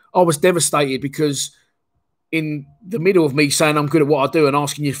interview. I was devastated because in the middle of me saying I'm good at what I do and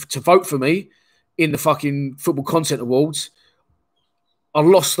asking you to vote for me in the fucking Football Content Awards, I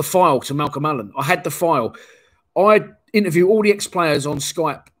lost the file to Malcolm Allen. I had the file. I interview all the ex-players on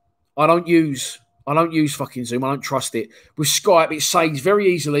Skype. I don't use fucking Zoom. I don't trust it. With Skype, it saves very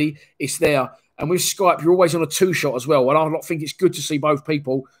easily. It's there. And with Skype, you're always on a two-shot as well. And I think it's good to see both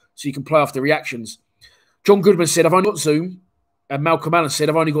people so you can play off the reactions. John Goodman said, I've only got Zoom. And Malcolm Allen said,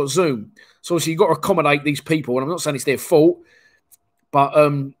 I've only got Zoom. So obviously you've got to accommodate these people. And I'm not saying it's their fault. But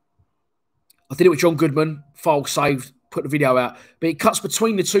I did it with John Goodman. File saved. Put the video out. But it cuts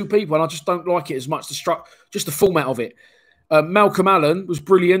between the two people. And I just don't like it as much. Just the format of it. Malcolm Allen was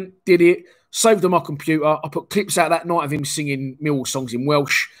brilliant. Did it. Saved on my computer. I put clips out that night of him singing Millwall songs in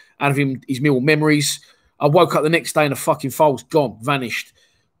Welsh. Out of his Millwall memories. I woke up the next day and the fucking file's gone, vanished.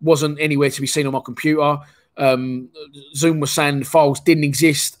 Wasn't anywhere to be seen on my computer. Zoom was saying the files didn't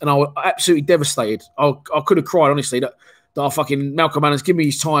exist, and I was absolutely devastated. I could have cried, honestly, that I fucking Malcolm Allen's given me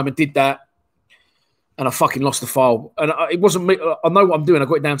his time and did that, and I fucking lost the file. And it wasn't me. I know what I'm doing. I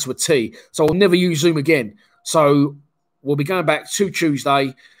got it down to a T, so I'll never use Zoom again. So we'll be going back to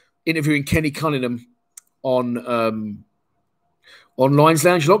Tuesday, interviewing Kenny Cunningham on Lions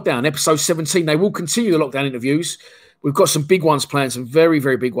Lounge Lockdown, episode 17. They will continue the lockdown interviews. We've got some big ones planned, some very,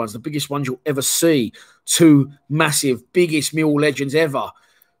 very big ones. The biggest ones you'll ever see. Two massive, biggest Millwall legends ever.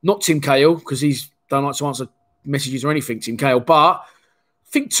 Not Tim Cahill, because he's don't like to answer messages or anything, Tim Cahill. But I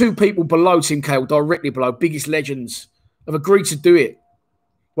think two people below Tim Cahill, directly below, biggest legends, have agreed to do it.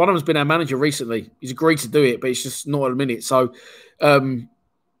 One of them's been our manager recently. He's agreed to do it, but it's just not at a minute. So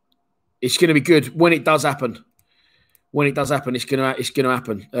it's going to be good when it does happen. When it does happen, it's going to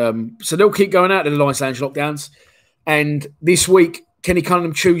happen. So they'll keep going out to the Lions Lounge lockdowns. And this week, Kenny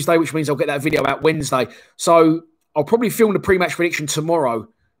Cunningham Tuesday, which means I'll get that video out Wednesday. So I'll probably film the pre-match prediction tomorrow,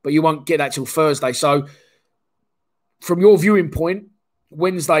 but you won't get that till Thursday. So from your viewing point,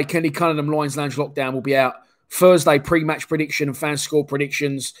 Wednesday, Kenny Cunningham Lions Lounge lockdown will be out. Thursday, pre-match prediction and fan score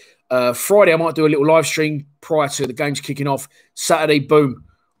predictions. Friday, I might do a little live stream prior to the games kicking off. Saturday, boom.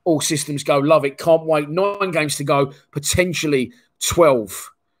 All systems go. Love it. Can't wait. 9 games to go. Potentially 12.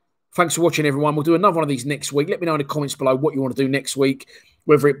 Thanks for watching, everyone. We'll do another one of these next week. Let me know in the comments below what you want to do next week,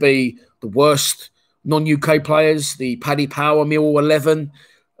 whether it be the worst non-UK players, the Paddy Power, Millwall 11.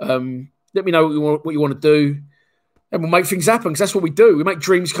 Let me know what you want to do, and we'll make things happen, because that's what we do. We make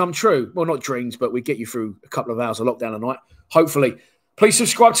dreams come true. Well, not dreams, but we get you through a couple of hours of lockdown a night, hopefully. Please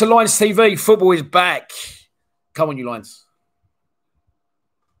subscribe to Lions TV. Football is back. Come on, you Lions.